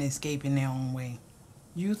is trying to escape in their own way.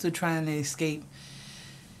 Youth are trying to escape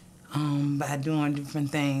by doing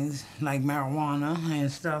different things like marijuana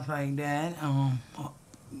and stuff like that.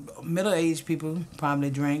 Middle-aged people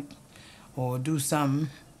probably drink or do something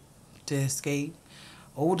to escape.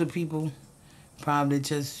 Older people probably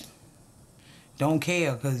just don't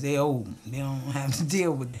care because they're old. They don't have to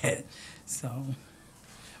deal with that. So,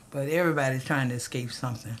 but everybody's trying to escape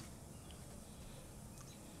something.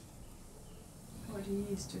 What do you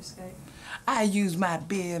use to escape? I use my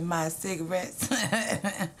beer and my cigarettes.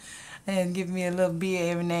 And give me a little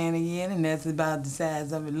beer every now and again, and that's about the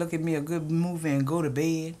size of it. Look at me a good movie and go to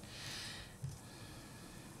bed.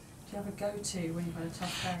 Do you have a go-to when you've had a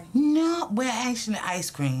tough day? No, well, actually, ice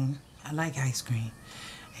cream. I like ice cream.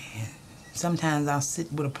 And sometimes I'll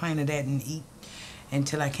sit with a pint of that and eat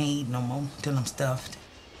until I can't eat no more, until I'm stuffed.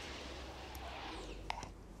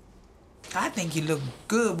 I think you look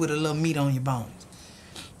good with a little meat on your bones.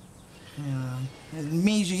 You know, it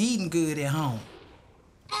means you're eating good at home.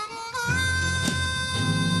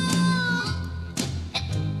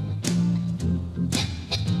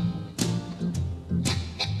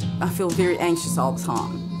 I feel very anxious all the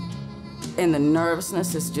time. And the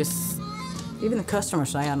nervousness is just, even the customers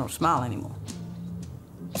say I don't smile anymore.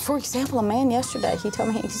 For example, a man yesterday, he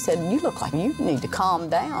told me, he said, "You look like you need to calm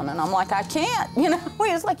down." And I'm like, I can't, you know?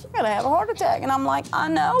 He was like, "You're gonna have a heart attack." And I'm like, I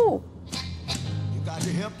know. You got to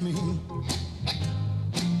help me.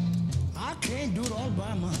 I can't do it all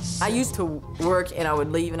by myself. I used to work and I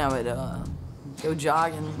would leave and I would go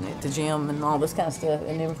jogging at the gym and all this kind of stuff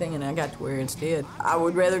and everything, and I got to where instead I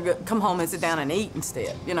would rather come home and sit down and eat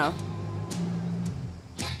instead, you know?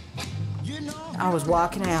 I was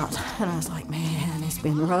walking out and I was like, man, it's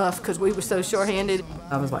been rough because we were so short-handed.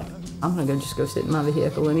 I was like, I'm gonna just go sit in my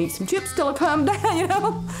vehicle and eat some chips till I calm down, you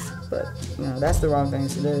know? But, you know, that's the wrong thing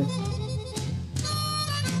to do.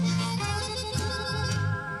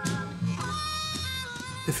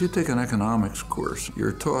 If you take an economics course,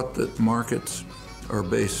 you're taught that markets are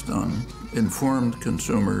based on informed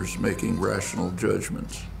consumers making rational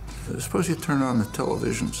judgments. Suppose you turn on the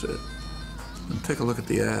television set and take a look at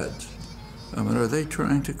the ads. I mean, are they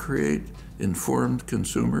trying to create informed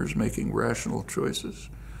consumers making rational choices?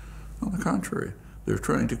 On the contrary, they're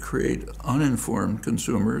trying to create uninformed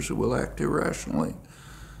consumers who will act irrationally.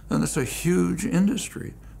 And it's a huge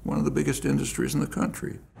industry, one of the biggest industries in the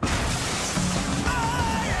country.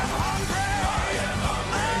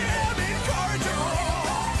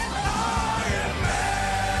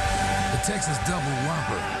 Texas double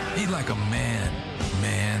whopper. Eat like a man,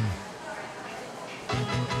 man.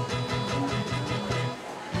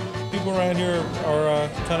 People around here are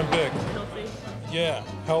kind of big. Healthy? Yeah,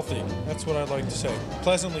 healthy. That's what I'd like to say.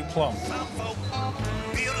 Pleasantly plump. Some folk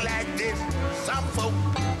build like this, some folk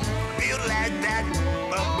build like that.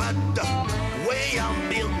 But the way I'm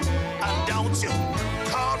built, don't you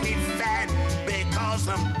call me fat because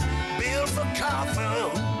I'm built for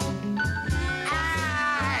comfort.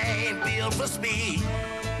 Built for speed.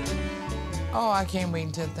 Oh, I can't wait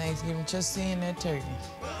until Thanksgiving just seeing that turkey.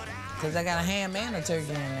 Because I got a ham and a turkey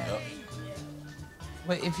in there. Yep.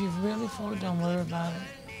 But if you're really full, don't worry about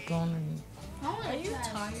it. Are you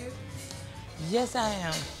tired? Yes, I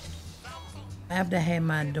am. After I had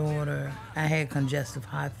my daughter, I had congestive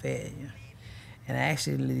heart failure. And I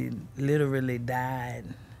actually literally died.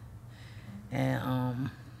 And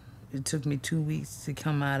it took me 2 weeks to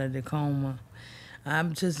come out of the coma.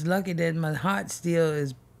 I'm just lucky that my heart still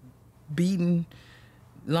is beating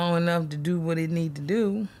long enough to do what it needs to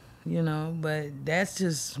do, you know, but that's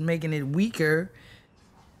just making it weaker.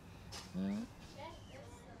 When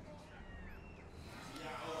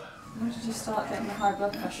did you start getting the high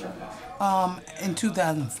blood pressure? In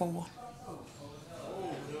 2004.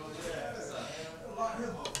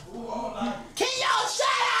 Can y'all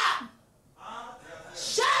shut up?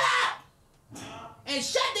 Shut up! And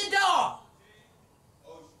shut the door!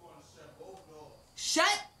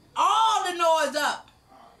 Shut all the noise up.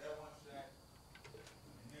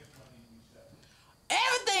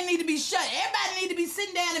 Everything need to be shut. Everybody need to be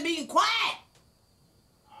sitting down and being quiet.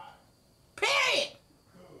 Period.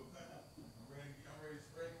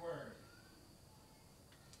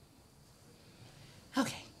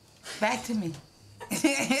 Okay, back to me.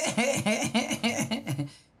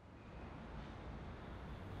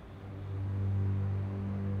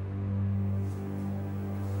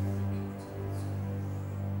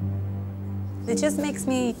 It just makes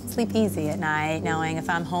me sleep easy at night, knowing if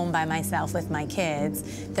I'm home by myself with my kids,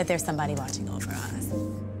 that there's somebody watching over us.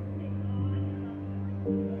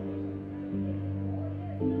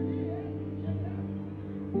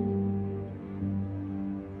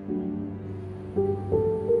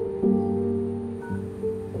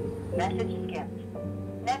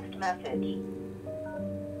 message.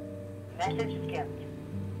 Message skipped.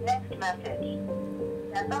 Next message.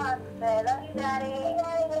 That's all. Say, I love you, Daddy. I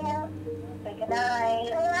love you. Say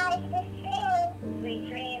goodnight. I like to see. Sweet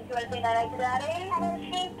dreams. You want to say night to Daddy? I love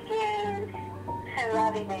you too. I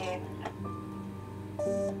love you, babe.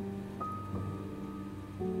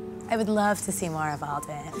 I would love to see more of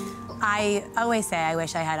Alden. I always say I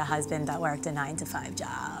wish I had a husband that worked a 9-to-5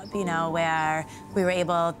 job, you know, where we were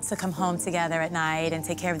able to come home together at night and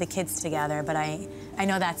take care of the kids together, but I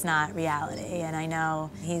know that's not reality, and I know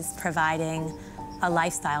he's providing a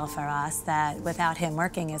lifestyle for us that without him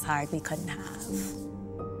working as hard, we couldn't have.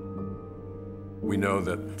 We know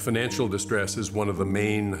that financial distress is one of the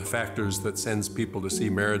main factors that sends people to see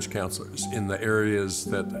marriage counselors. In the areas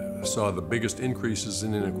that saw the biggest increases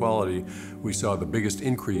in inequality, we saw the biggest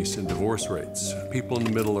increase in divorce rates. People in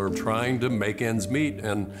the middle are trying to make ends meet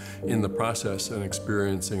and in the process and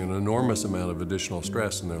experiencing an enormous amount of additional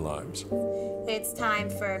stress in their lives. It's time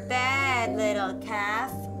for bed, little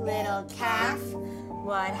calf, little calf.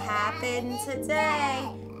 What happened today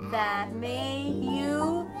that made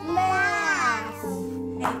you laugh?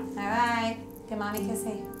 Hey, all right, give Mommy a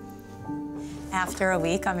kissy. After a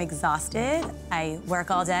week, I'm exhausted. I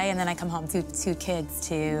work all day, and then I come home to 2 kids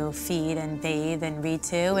to feed and bathe and read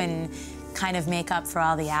to, and kind of make up for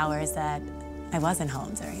all the hours that I wasn't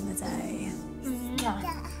home during the day.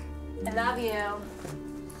 I love you.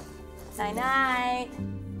 Night-night.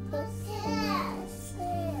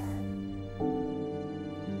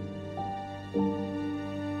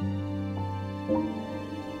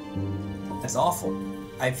 It's awful.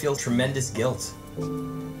 I feel tremendous guilt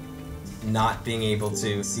not being able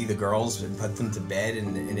to see the girls and put them to bed,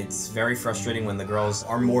 and it's very frustrating when the girls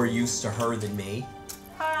are more used to her than me.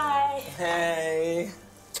 Hi. Hey.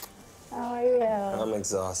 How are you? I'm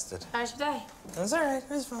exhausted. How's your day? It was all right. It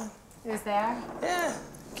was fun. It was there? Yeah.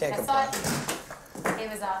 Can't I complain. thought it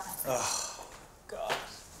was up. Oh, God.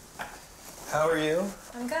 How are you?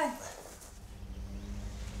 I'm good.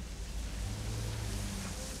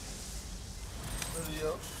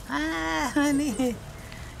 Hi, honey.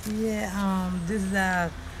 Yeah, this is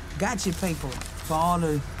our gotcha paper for all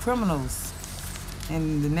the criminals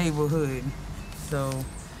in the neighborhood. So,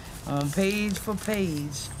 page for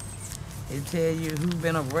page, it tell you who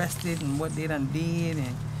been arrested and what they done did.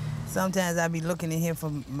 And sometimes I be looking in here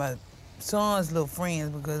for my son's little friends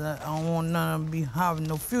because I don't want none of them be having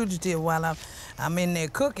no fugitive while I'm in there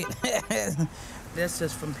cooking. That's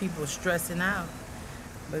just from people stressing out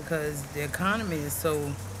because the economy is so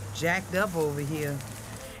jacked up over here.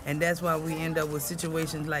 And that's why we end up with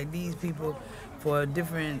situations like these people for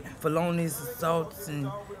different felonious assaults and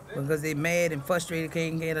because they mad and frustrated,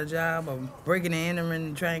 can't get a job, or breaking and entering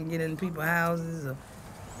and trying to get in people's houses, or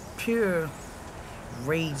pure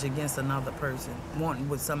rage against another person, wanting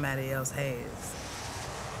what somebody else has.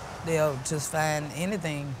 They'll just find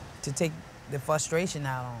anything to take the frustration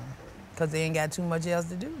out on because they ain't got too much else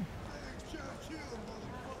to do.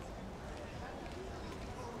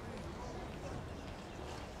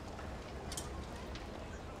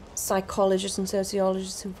 Psychologists and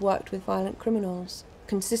sociologists who've worked with violent criminals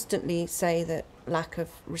consistently say that lack of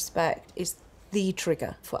respect is the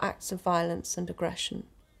trigger for acts of violence and aggression.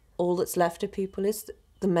 All that's left of people is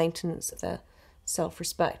the maintenance of their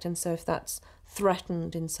self-respect, and so if that's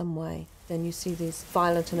threatened in some way, then you see these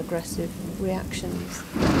violent and aggressive reactions.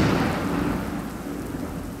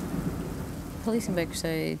 Police inspectors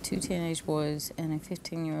say 2 teenage boys and a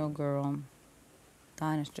 15-year-old girl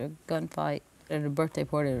died after a gunfight at a birthday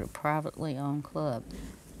party at a privately owned club.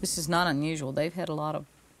 This is not unusual. They've had a lot of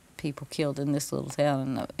people killed in this little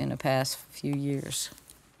town in the past few years.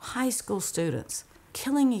 High school students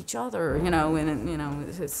killing each other, you know, and you know,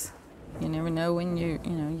 it's you never know when you're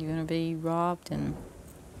gonna be robbed. And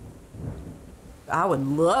I would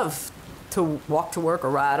love to walk to work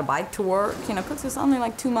or ride a bike to work, you know, because it's only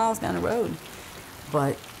like 2 miles down the road.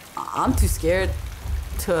 But I'm too scared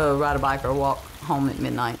to ride a bike or walk home at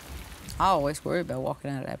midnight. I always worry about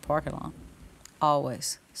walking out of that parking lot,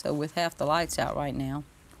 always. So with half the lights out right now,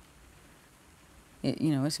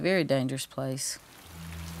 it's a very dangerous place.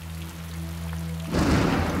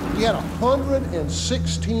 We had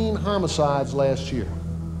 116 homicides last year.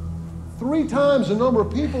 3 times the number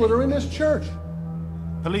of people that are in this church.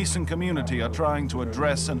 Police and community are trying to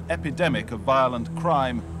address an epidemic of violent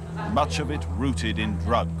crime, much of it rooted in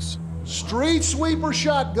drugs. Street sweeper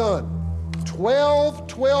shotgun. 12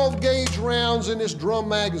 12-gauge rounds in this drum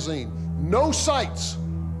magazine. No sights,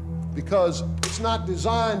 because it's not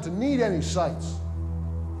designed to need any sights.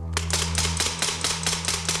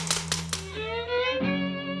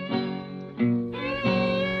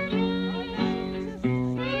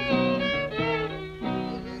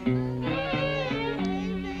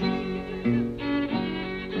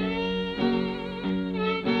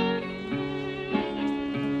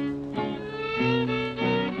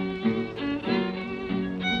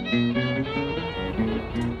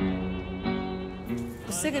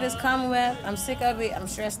 sick of this Commonwealth. I'm sick of it. I'm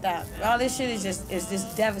stressed out. All this shit is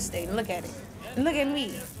just devastating. Look at it. And look at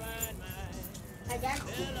me.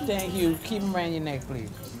 Thank you. Keep them around your neck, please.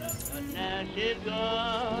 Now she's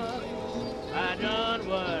gone. I don't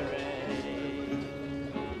worry.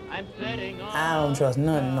 I'm setting on. I don't trust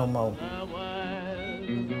nothing no more.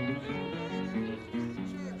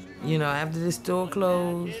 You know, after this store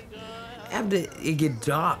closed, after it get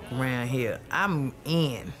dark around here, I'm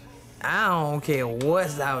in. I don't care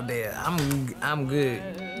what's out there. I'm good.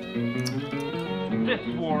 This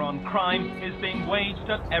war on crime is being waged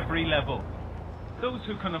at every level. Those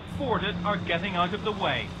who can afford it are getting out of the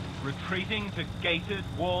way, retreating to gated,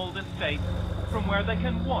 walled estates from where they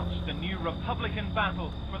can watch the new Republican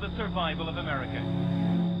battle for the survival of America.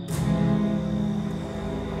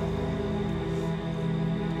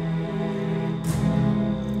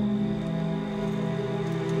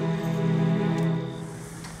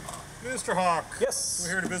 Mr. Hawk. Yes.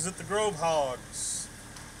 We're here to visit the Grove Hogs.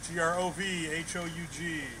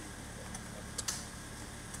 G-R-O-V-H-O-U-G.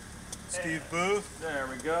 Steve Booth. There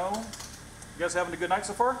we go. You guys having a good night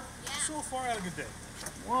so far? Yeah. So far, I had a good day.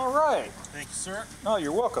 All right. Thank you, sir. Oh,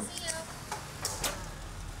 you're welcome.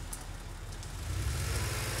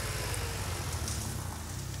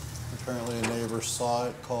 Apparently a neighbor saw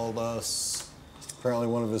it, called us. Apparently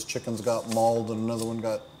one of his chickens got mauled and another one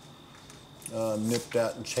got nipped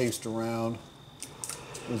at and chased around.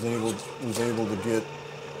 Was able to get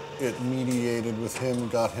it mediated with him,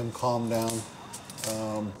 got him calmed down.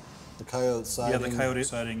 The coyote sighting. Yeah, the coyote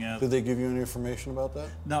sighting, yeah. Did they give you any information about that?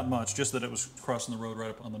 Not much, just that it was crossing the road right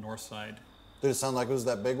up on the north side. Did it sound like it was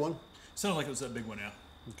that big one? It sounded like it was that big one, yeah.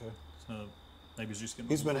 Okay. So maybe he's just getting...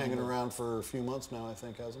 He's been hanging around for a few months now, I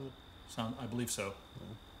think, hasn't it? I believe so.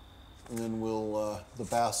 Yeah. And then the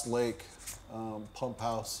Bass Lake pump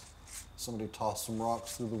house, somebody tossed some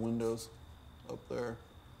rocks through the windows up there.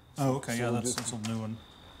 Oh, okay, yeah, that's a new one.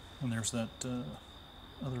 And there's that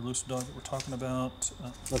other loose dog that we're talking about.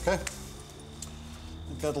 Okay. I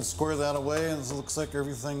think that'll square that away, and it looks like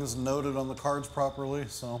everything's noted on the cards properly,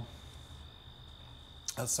 so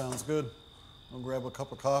that sounds good. I'll grab a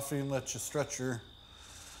cup of coffee and let you stretch your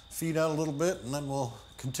feet out a little bit, and then we'll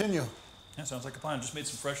continue. Yeah, sounds like a plan. Just made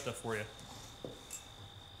some fresh stuff for you.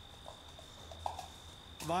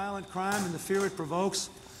 Violent crime and the fear it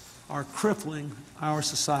provokes are crippling our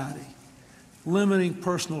society, limiting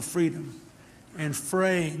personal freedom, and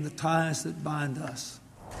fraying the ties that bind us.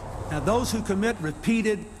 Now, those who commit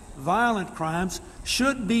repeated violent crimes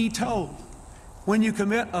should be told, when you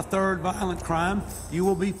commit a third violent crime, you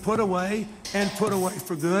will be put away and put away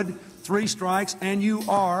for good. 3 strikes and you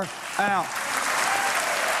are out.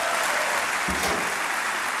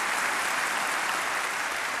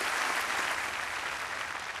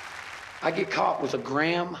 I get caught with a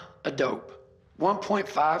gram of dope,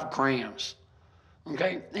 1.5 grams,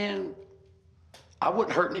 okay? And I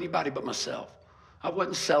wasn't hurting anybody but myself. I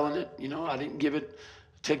wasn't selling it, you know, I didn't give it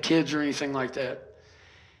to kids or anything like that.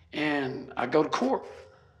 And I go to court.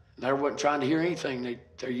 They wasn't trying to hear anything.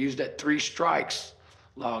 They used that 3 strikes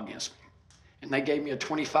law against me. And they gave me a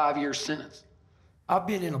 25-year sentence. I've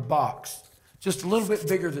been in a box, just a little bit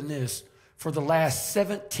bigger than this, for the last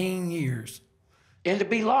 17 years. And to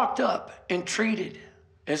be locked up and treated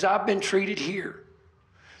as I've been treated here,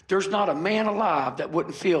 there's not a man alive that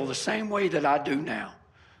wouldn't feel the same way that I do now.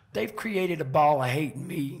 They've created a ball of hate in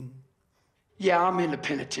me. Yeah, I'm in the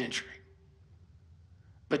penitentiary.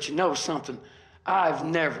 But you know something? I've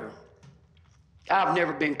never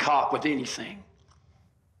been caught with anything.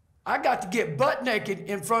 I got to get butt naked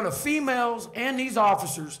in front of females and these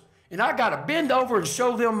officers, and I got to bend over and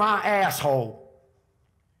show them my asshole.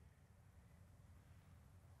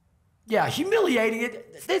 Yeah, humiliating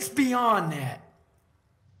it, it's beyond that.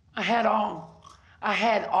 I had all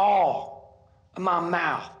of my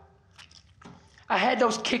mouth. I had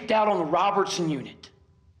those kicked out on the Robertson unit.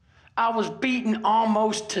 I was beaten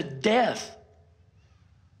almost to death.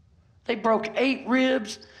 They broke 8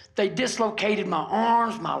 ribs. They dislocated my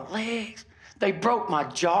arms, my legs. They broke my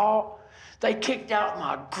jaw. They kicked out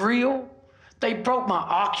my grill. They broke my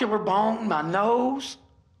ocular bone, my nose.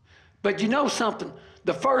 But you know something?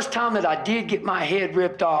 The first time that I did get my head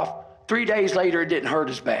ripped off, 3 days later, it didn't hurt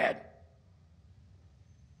as bad.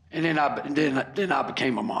 And then I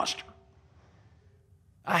became a monster.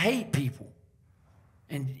 I hate people.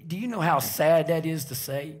 And do you know how sad that is to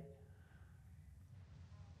say?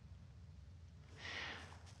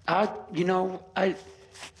 I've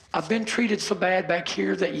been treated so bad back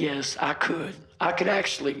here that yes, I could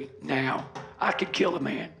actually now, I could kill a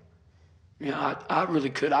man. You know, I really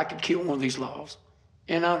could. I could kill one of these laws.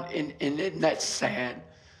 And that's sad.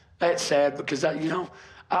 That's sad because,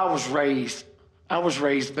 I was raised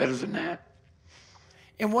better than that.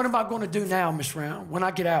 And what am I going to do now, Miss Round, when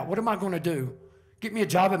I get out? What am I going to do? Get me a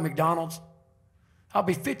job at McDonald's? I'll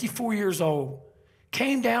be 54 years old.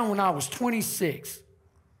 Came down when I was 26.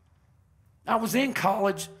 I was in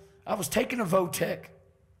college. I was taking a VOTEC.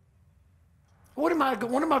 What am I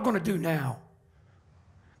going to do now?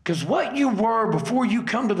 Because what you were before you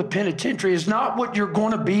come to the penitentiary is not what you're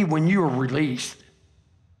going to be when you are released.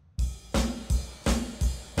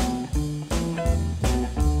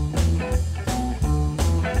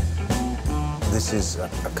 This is a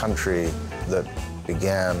country that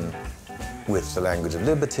began with the language of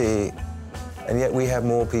liberty, and yet we have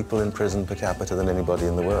more people in prison per capita than anybody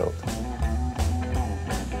in the world.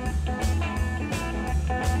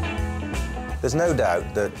 There's no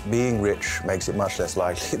doubt that being rich makes it much less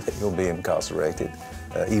likely that you'll be incarcerated,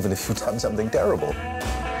 even if you've done something terrible.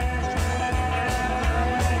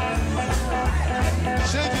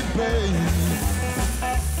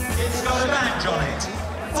 It's got a badge on it.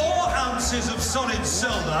 4 ounces of solid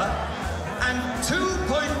silver and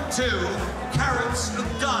 2.2 carats of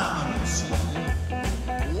diamonds.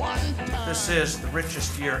 This is the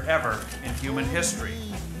richest year ever in human history.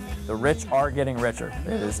 The rich are getting richer.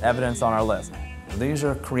 It is evidence on our list. These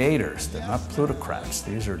are creators. They're not plutocrats.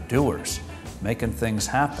 These are doers, making things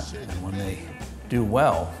happen. And when they do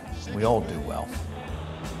well, we all do well.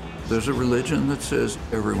 There's a religion that says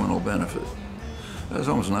everyone will benefit. That has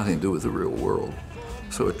almost nothing to do with the real world.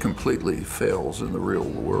 So it completely fails in the real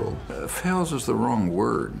world. Fails is the wrong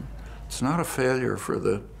word. It's not a failure for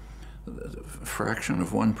the fraction of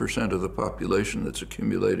 1% of the population that's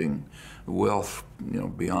accumulating wealth,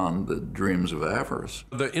 beyond the dreams of avarice.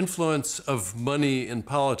 The influence of money in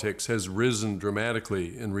politics has risen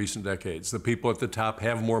dramatically in recent decades. The people at the top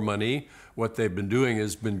have more money. What they've been doing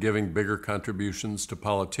has been giving bigger contributions to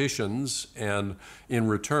politicians and, in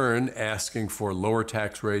return, asking for lower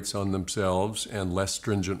tax rates on themselves and less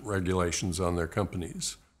stringent regulations on their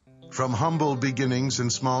companies. From humble beginnings in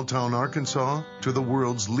small-town Arkansas to the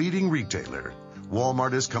world's leading retailer,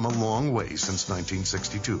 Walmart has come a long way since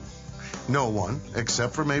 1962. No one,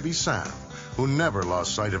 except for maybe Sam, who never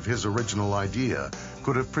lost sight of his original idea,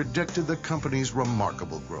 could have predicted the company's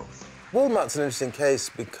remarkable growth. Walmart's an interesting case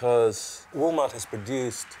because Walmart has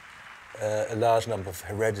produced a large number of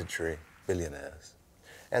hereditary billionaires.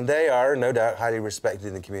 And they are, no doubt, highly respected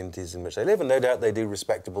in the communities in which they live, and no doubt they do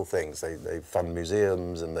respectable things. They fund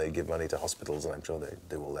museums, and they give money to hospitals, and I'm sure they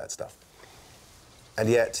do all that stuff. And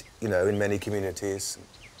yet, in many communities,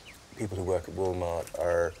 people who work at Walmart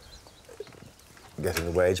are getting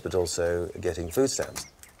a wage, but also getting food stamps.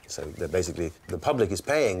 So they're basically, the public is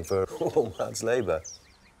paying for Walmart's labor.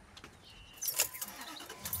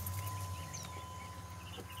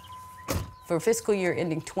 For fiscal year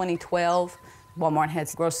ending 2012, Walmart had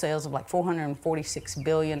gross sales of like $446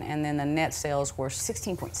 billion, and then the net sales were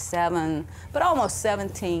 $16.7, but almost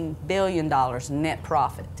 $17 billion net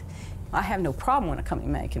profit. I have no problem with a company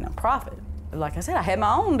making a profit. Like I said, I had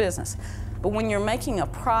my own business. But when you're making a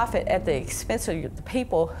profit at the expense of the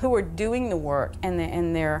people who are doing the work and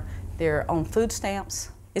they're on food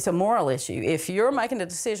stamps, it's a moral issue. If you're making the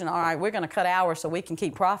decision, all right, we're going to cut hours so we can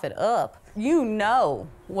keep profit up, you know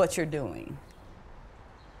what you're doing.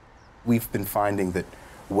 We've been finding that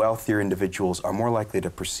wealthier individuals are more likely to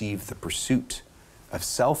perceive the pursuit of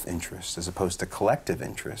self-interest as opposed to collective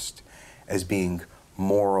interest as being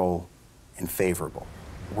moral and favorable.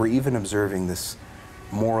 We're even observing this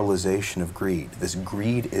moralization of greed, this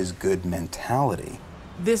greed is good mentality.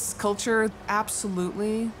 This culture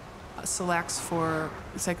absolutely selects for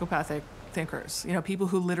psychopathic thinkers, people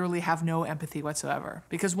who literally have no empathy whatsoever.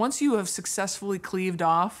 Because once you have successfully cleaved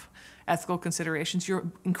off ethical considerations, you're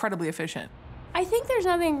incredibly efficient. I think there's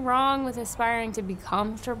nothing wrong with aspiring to be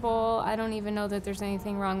comfortable. I don't even know that there's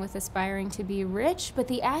anything wrong with aspiring to be rich, but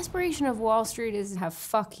the aspiration of Wall Street is to have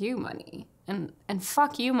fuck you money. And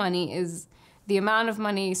fuck you money is the amount of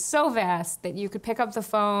money so vast that you could pick up the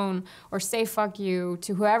phone or say fuck you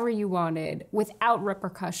to whoever you wanted without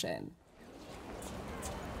repercussion.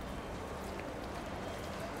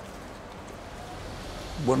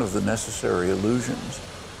 One of the necessary illusions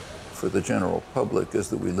for the general public is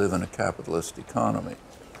that we live in a capitalist economy.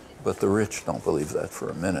 But the rich don't believe that for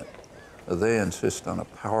a minute. They insist on a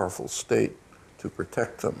powerful state to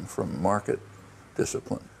protect them from market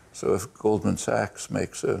discipline. So if Goldman Sachs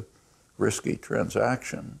makes a risky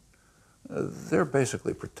transaction, they're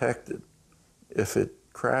basically protected. If it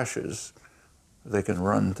crashes, they can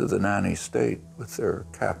run to the nanny state with their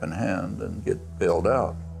cap in hand and get bailed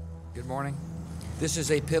out. Good morning. This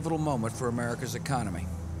is a pivotal moment for America's economy.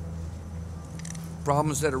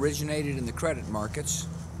 Problems that originated in the credit markets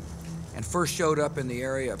and first showed up in the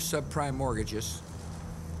area of subprime mortgages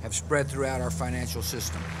have spread throughout our financial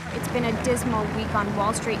system. It's been a dismal week on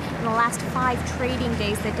Wall Street. In the last 5 trading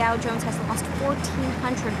days, the Dow Jones has lost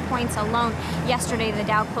 1,400 points alone. Yesterday, the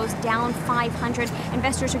Dow closed down 500.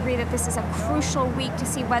 Investors agree that this is a crucial week to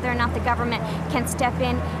see whether or not the government can step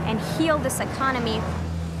in and heal this economy.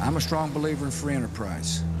 I'm a strong believer in free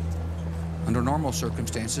enterprise. Under normal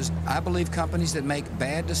circumstances, I believe companies that make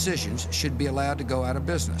bad decisions should be allowed to go out of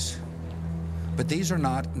business. But these are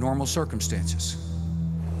not normal circumstances.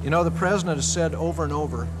 You know, the president has said over and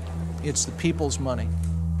over, it's the people's money.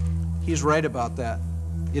 He's right about that.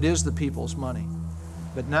 It is the people's money.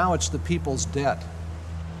 But now it's the people's debt.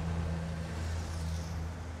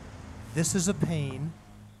 This is a pain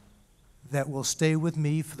that will stay with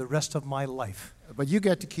me for the rest of my life. But you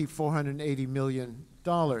get to keep $480 million.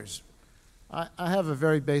 I have a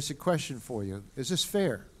very basic question for you. Is this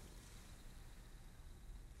fair?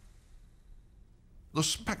 The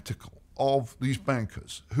spectacle of these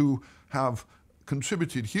bankers who have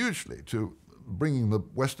contributed hugely to bringing the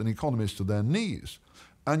Western economies to their knees,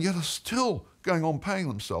 and yet are still going on paying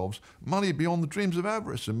themselves money beyond the dreams of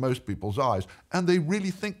avarice in most people's eyes, and they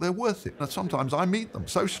really think they're worth it. And sometimes I meet them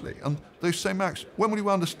socially, and they say, Max, when will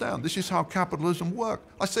you understand? This is how capitalism works.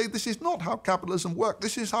 I say, this is not how capitalism works.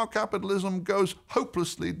 This is how capitalism goes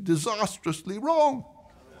hopelessly, disastrously wrong.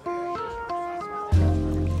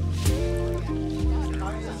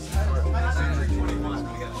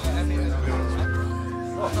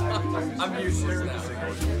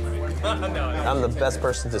 I'm the best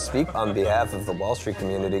person to speak on behalf of the Wall Street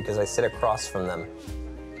community because I sit across from them.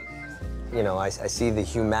 You know, I see the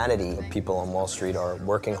humanity of people on Wall Street are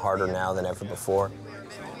working harder now than ever before,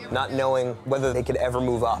 not knowing whether they could ever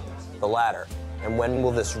move up the ladder, and when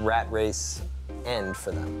will this rat race end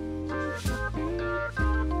for them.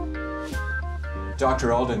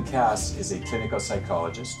 Dr. Alden Cass is a clinical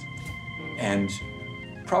psychologist, and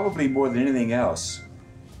probably more than anything else,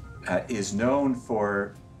 is known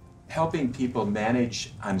for helping people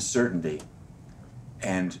manage uncertainty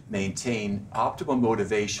and maintain optimal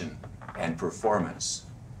motivation and performance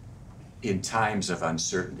in times of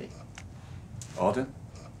uncertainty. Alden?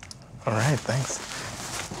 All right, thanks.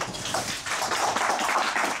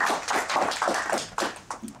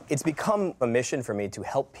 It's become a mission for me to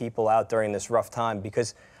help people out during this rough time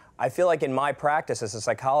because I feel like in my practice as a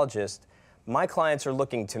psychologist, my clients are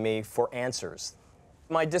looking to me for answers.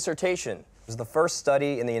 My dissertation was the first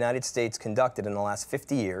study in the United States conducted in the last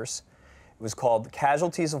 50 years. It was called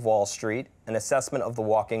Casualties of Wall Street, an Assessment of the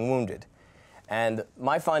Walking Wounded. And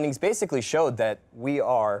my findings basically showed that we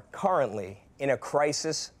are currently in a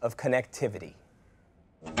crisis of connectivity.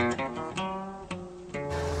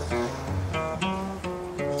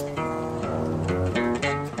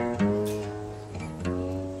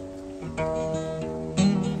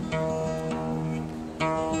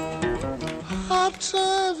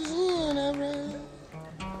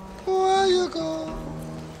 Where you go,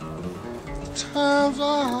 times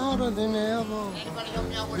are harder than ever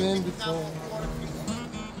been before.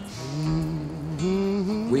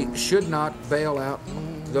 We should not bail out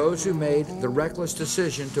those who made the reckless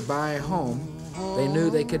decision to buy a home they knew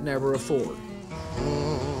they could never afford.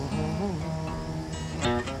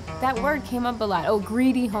 That word came up a lot. Oh,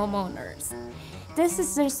 greedy homeowners. This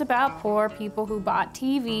is just about poor people who bought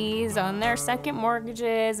TVs on their second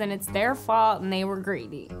mortgages and it's their fault and they were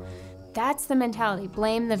greedy. That's the mentality.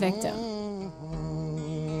 Blame the victim.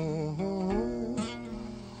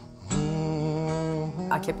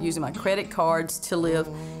 I kept using my credit cards to live,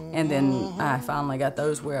 and then I finally got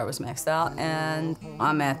those where I was maxed out, and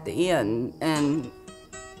I'm at the end and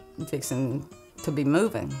fixing to be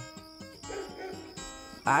moving.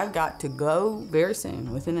 I've got to go very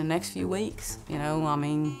soon, within the next few weeks. You know, I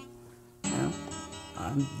mean, you know,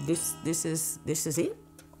 this is it.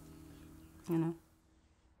 You know.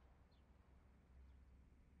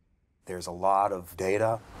 There's a lot of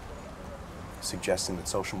data suggesting that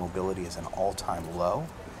social mobility is an all-time low.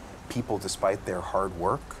 People, despite their hard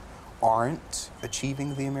work, aren't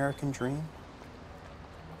achieving the American dream.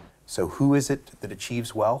 So who is it that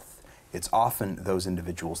achieves wealth? It's often those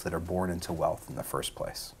individuals that are born into wealth in the first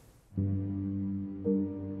place.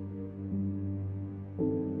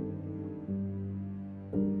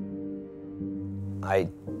 I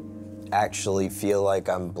actually feel like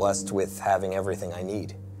I'm blessed with having everything I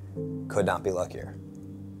need. Could not be luckier.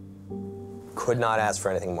 Could not ask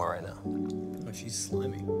for anything more right now. Oh, she's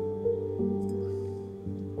slimy.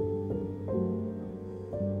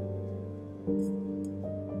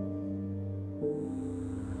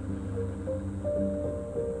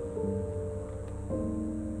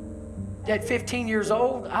 At 15 years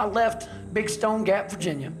old, I left Big Stone Gap,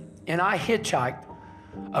 Virginia, and I hitchhiked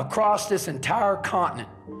across this entire continent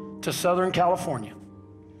to Southern California.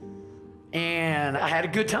 And I had a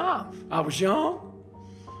good time. I was young,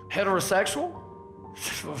 heterosexual.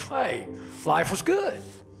 Hey, life was good.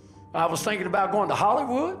 I was thinking about going to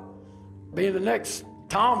Hollywood, being the next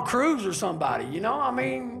Tom Cruise or somebody, you know, I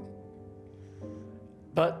mean,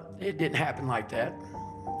 but it didn't happen like that.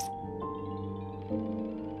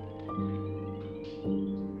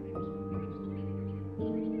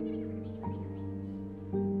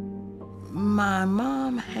 My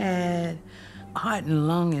mom had heart and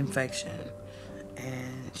lung infection,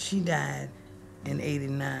 and she died in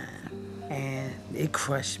 '89, and it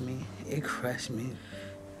crushed me. It crushed me.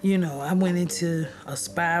 You know, I went into a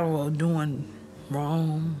spiral of doing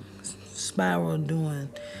wrong, spiral of doing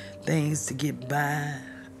things to get by,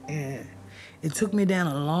 and it took me down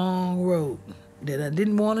a long road that I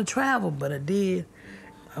didn't want to travel, but I did.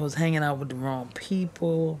 I was hanging out with the wrong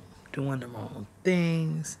people, doing the wrong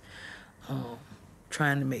things,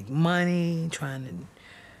 trying to make money, trying to,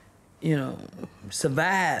 you know,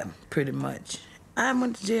 survive pretty much. I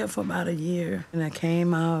went to jail for about a year, and I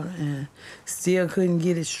came out and still couldn't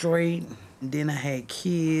get it straight. And then I had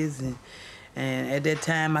kids, and at that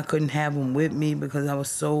time I couldn't have them with me because I was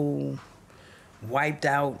so wiped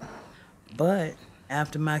out. But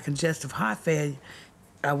after my congestive heart failure,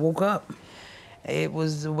 I woke up. It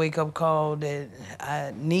was a wake-up call that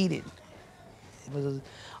I needed. It was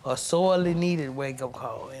a sorely needed wake-up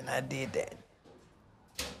call, and I did that.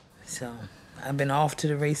 So I've been off to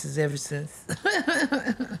the races ever since.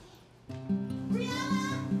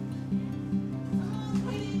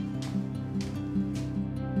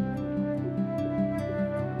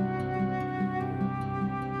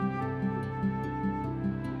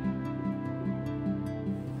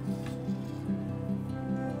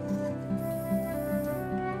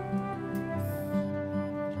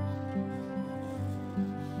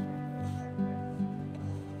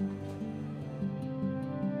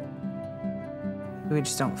 We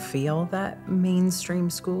just don't feel that mainstream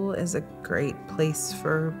school is a great place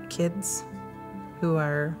for kids who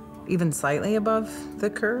are even slightly above the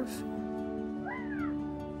curve.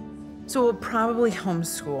 So we'll probably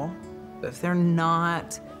homeschool. If they're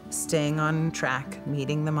not staying on track,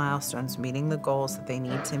 meeting the milestones, meeting the goals that they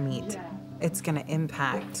need to meet, it's gonna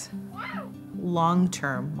impact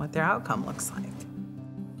long-term what their outcome looks like.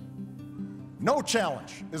 No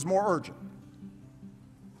challenge is more urgent.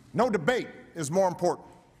 No debate is more important.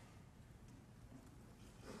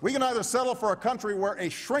 We can either settle for a country where a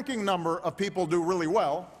shrinking number of people do really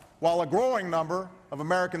well, while a growing number of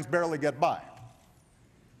Americans barely get by.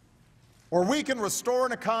 Or we can restore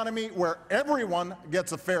an economy where everyone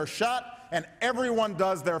gets a fair shot, and everyone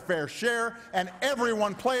does their fair share, and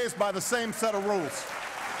everyone plays by the same set of rules.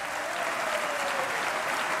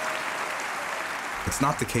 It's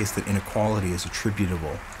not the case that inequality is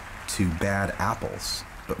attributable to bad apples,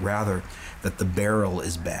 but rather that the barrel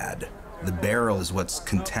is bad. The barrel is what's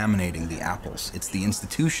contaminating the apples. It's the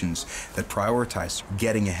institutions that prioritize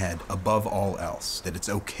getting ahead above all else, that it's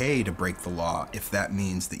okay to break the law if that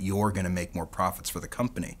means that you're going to make more profits for the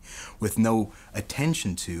company, with no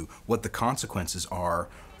attention to what the consequences are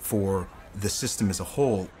for the system as a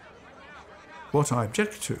whole. What I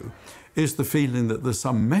object to is the feeling that there's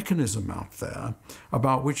some mechanism out there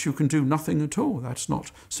about which you can do nothing at all. That's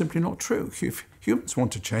simply not true. If humans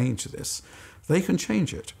want to change this, they can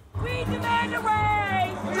change it. We demand a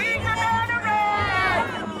raise! We demand a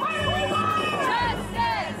raise! What do we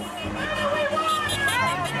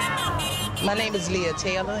want? Justice! My name is Leah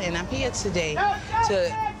Taylor, and I'm here today to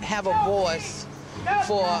have a voice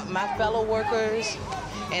for my fellow workers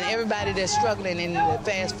and everybody that's struggling in the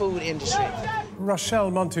fast food industry. Rochelle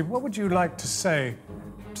Monty, what would you like to say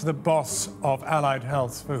to the boss of Allied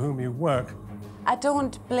Health for whom you work? I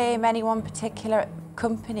don't blame any one particular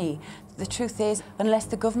company. The truth is, unless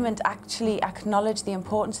the government actually acknowledge the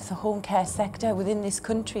importance of the home care sector within this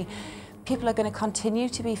country, people are going to continue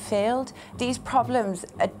to be failed. These problems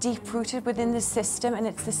are deep-rooted within the system, and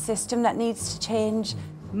it's the system that needs to change.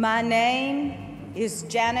 My name is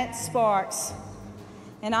Janet Sparks,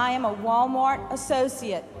 and I am a Walmart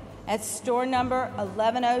associate at store number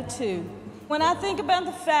 1102. When I think about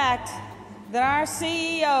the fact that our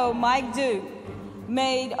CEO, Mike Duke,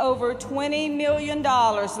 made over $20 million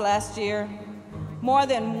last year, more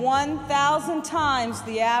than 1,000 times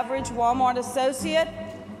the average Walmart associate,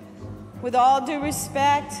 with all due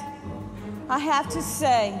respect, I have to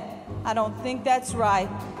say, I don't think that's right.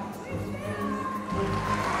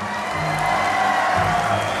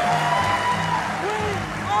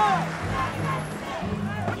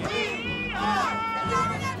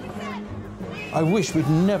 I wish we'd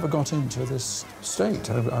never got into this state.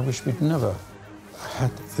 I wish we'd never had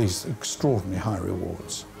these extraordinarily high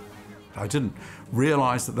rewards. I didn't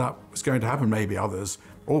realise that that was going to happen. Maybe others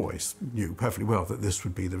always knew perfectly well that this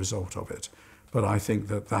would be the result of it. But I think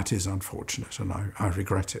that that is unfortunate, and I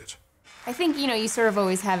regret it. I think, you know, you sort of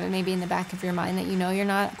always have it maybe in the back of your mind that you know you're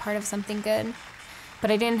not a part of something good. But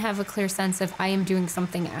I didn't have a clear sense of I am doing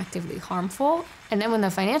something actively harmful. And then when the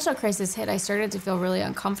financial crisis hit, I started to feel really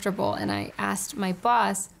uncomfortable. And I asked my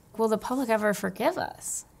boss, will the public ever forgive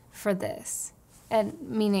us for this? And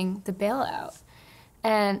meaning the bailout.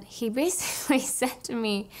 And he basically said to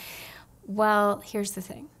me, well, here's the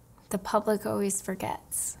thing. The public always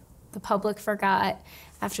forgets. The public forgot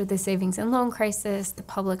after the savings and loan crisis. The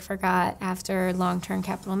public forgot after long-term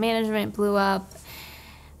capital management blew up.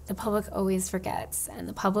 The public always forgets, and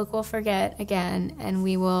the public will forget again, and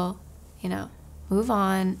we will, you know, move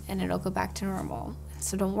on, and it'll go back to normal.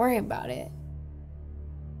 So don't worry about it.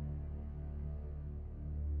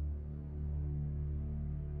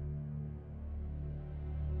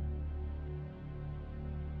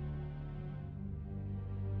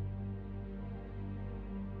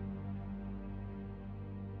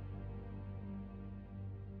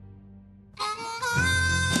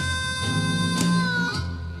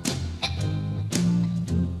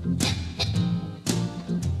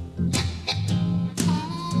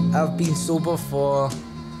 I've been sober for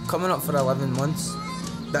coming up for 11 months.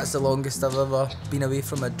 That's the longest I've ever been away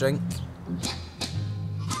from a drink.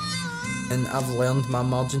 And I've learned my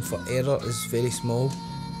margin for error is very small.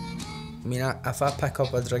 I mean, if I pick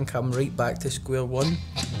up a drink, I'm right back to square one.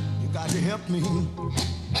 You got to help me.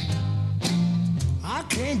 I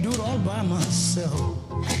can't do it all by myself.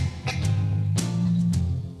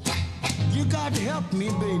 You got to help me,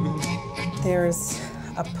 baby. There's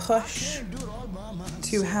a push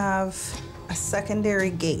to have a secondary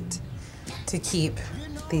gate to keep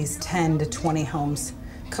these 10 to 20 homes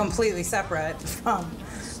completely separate from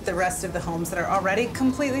the rest of the homes that are already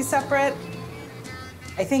completely separate.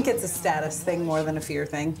 I think it's a status thing more than a fear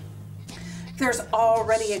thing. There's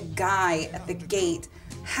already a guy at the gate,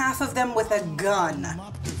 half of them with a gun.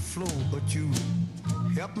 But you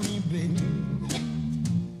help me, baby.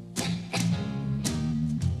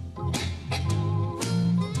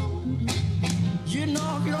 You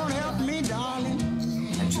know if you don't help me, darling.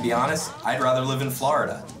 And to be honest, I'd rather live in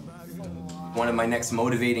Florida. One of my next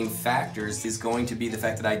motivating factors is going to be the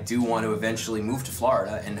fact that I do want to eventually move to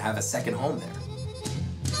Florida and have a second home there.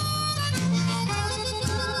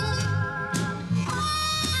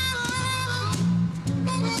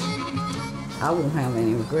 I won't have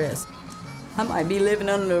any regrets. I might be living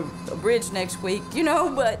under a bridge next week, you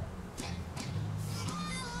know, but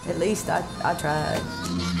at least I tried.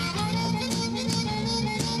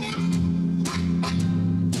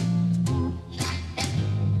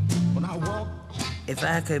 If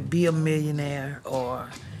I could be a millionaire or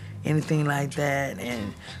anything like that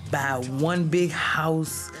and buy one big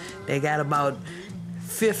house that got about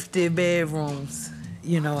 50 bedrooms,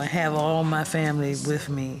 you know, and have all my family with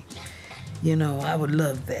me, you know, I would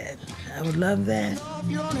love that. I would love that. If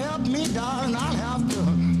you don't help me, darling, I'll have to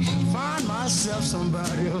find myself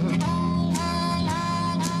somebody else.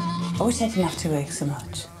 I wish I didn't have to work so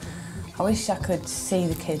much. I wish I could see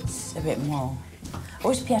the kids a bit more. I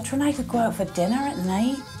wish Pietro and I could go out for dinner at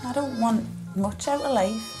night. I don't want much out of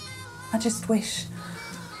life. I just wish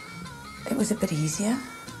it was a bit easier.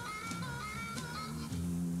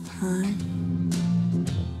 Hi.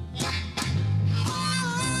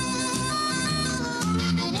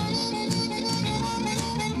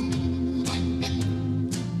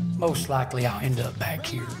 Most likely I'll end up back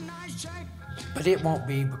here. But it won't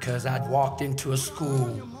be because I'd walked into a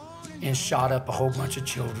school and shot up a whole bunch of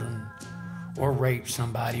children or raped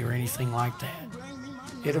somebody or anything like that.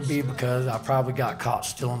 It'll be because I probably got caught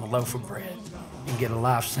stealing a loaf of bread and get a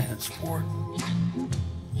life sentence for it.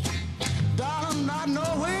 Darling, I know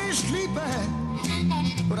where you sleep at,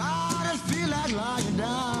 but I just feel like lying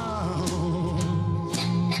down.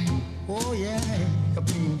 Oh yeah, help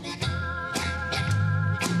me.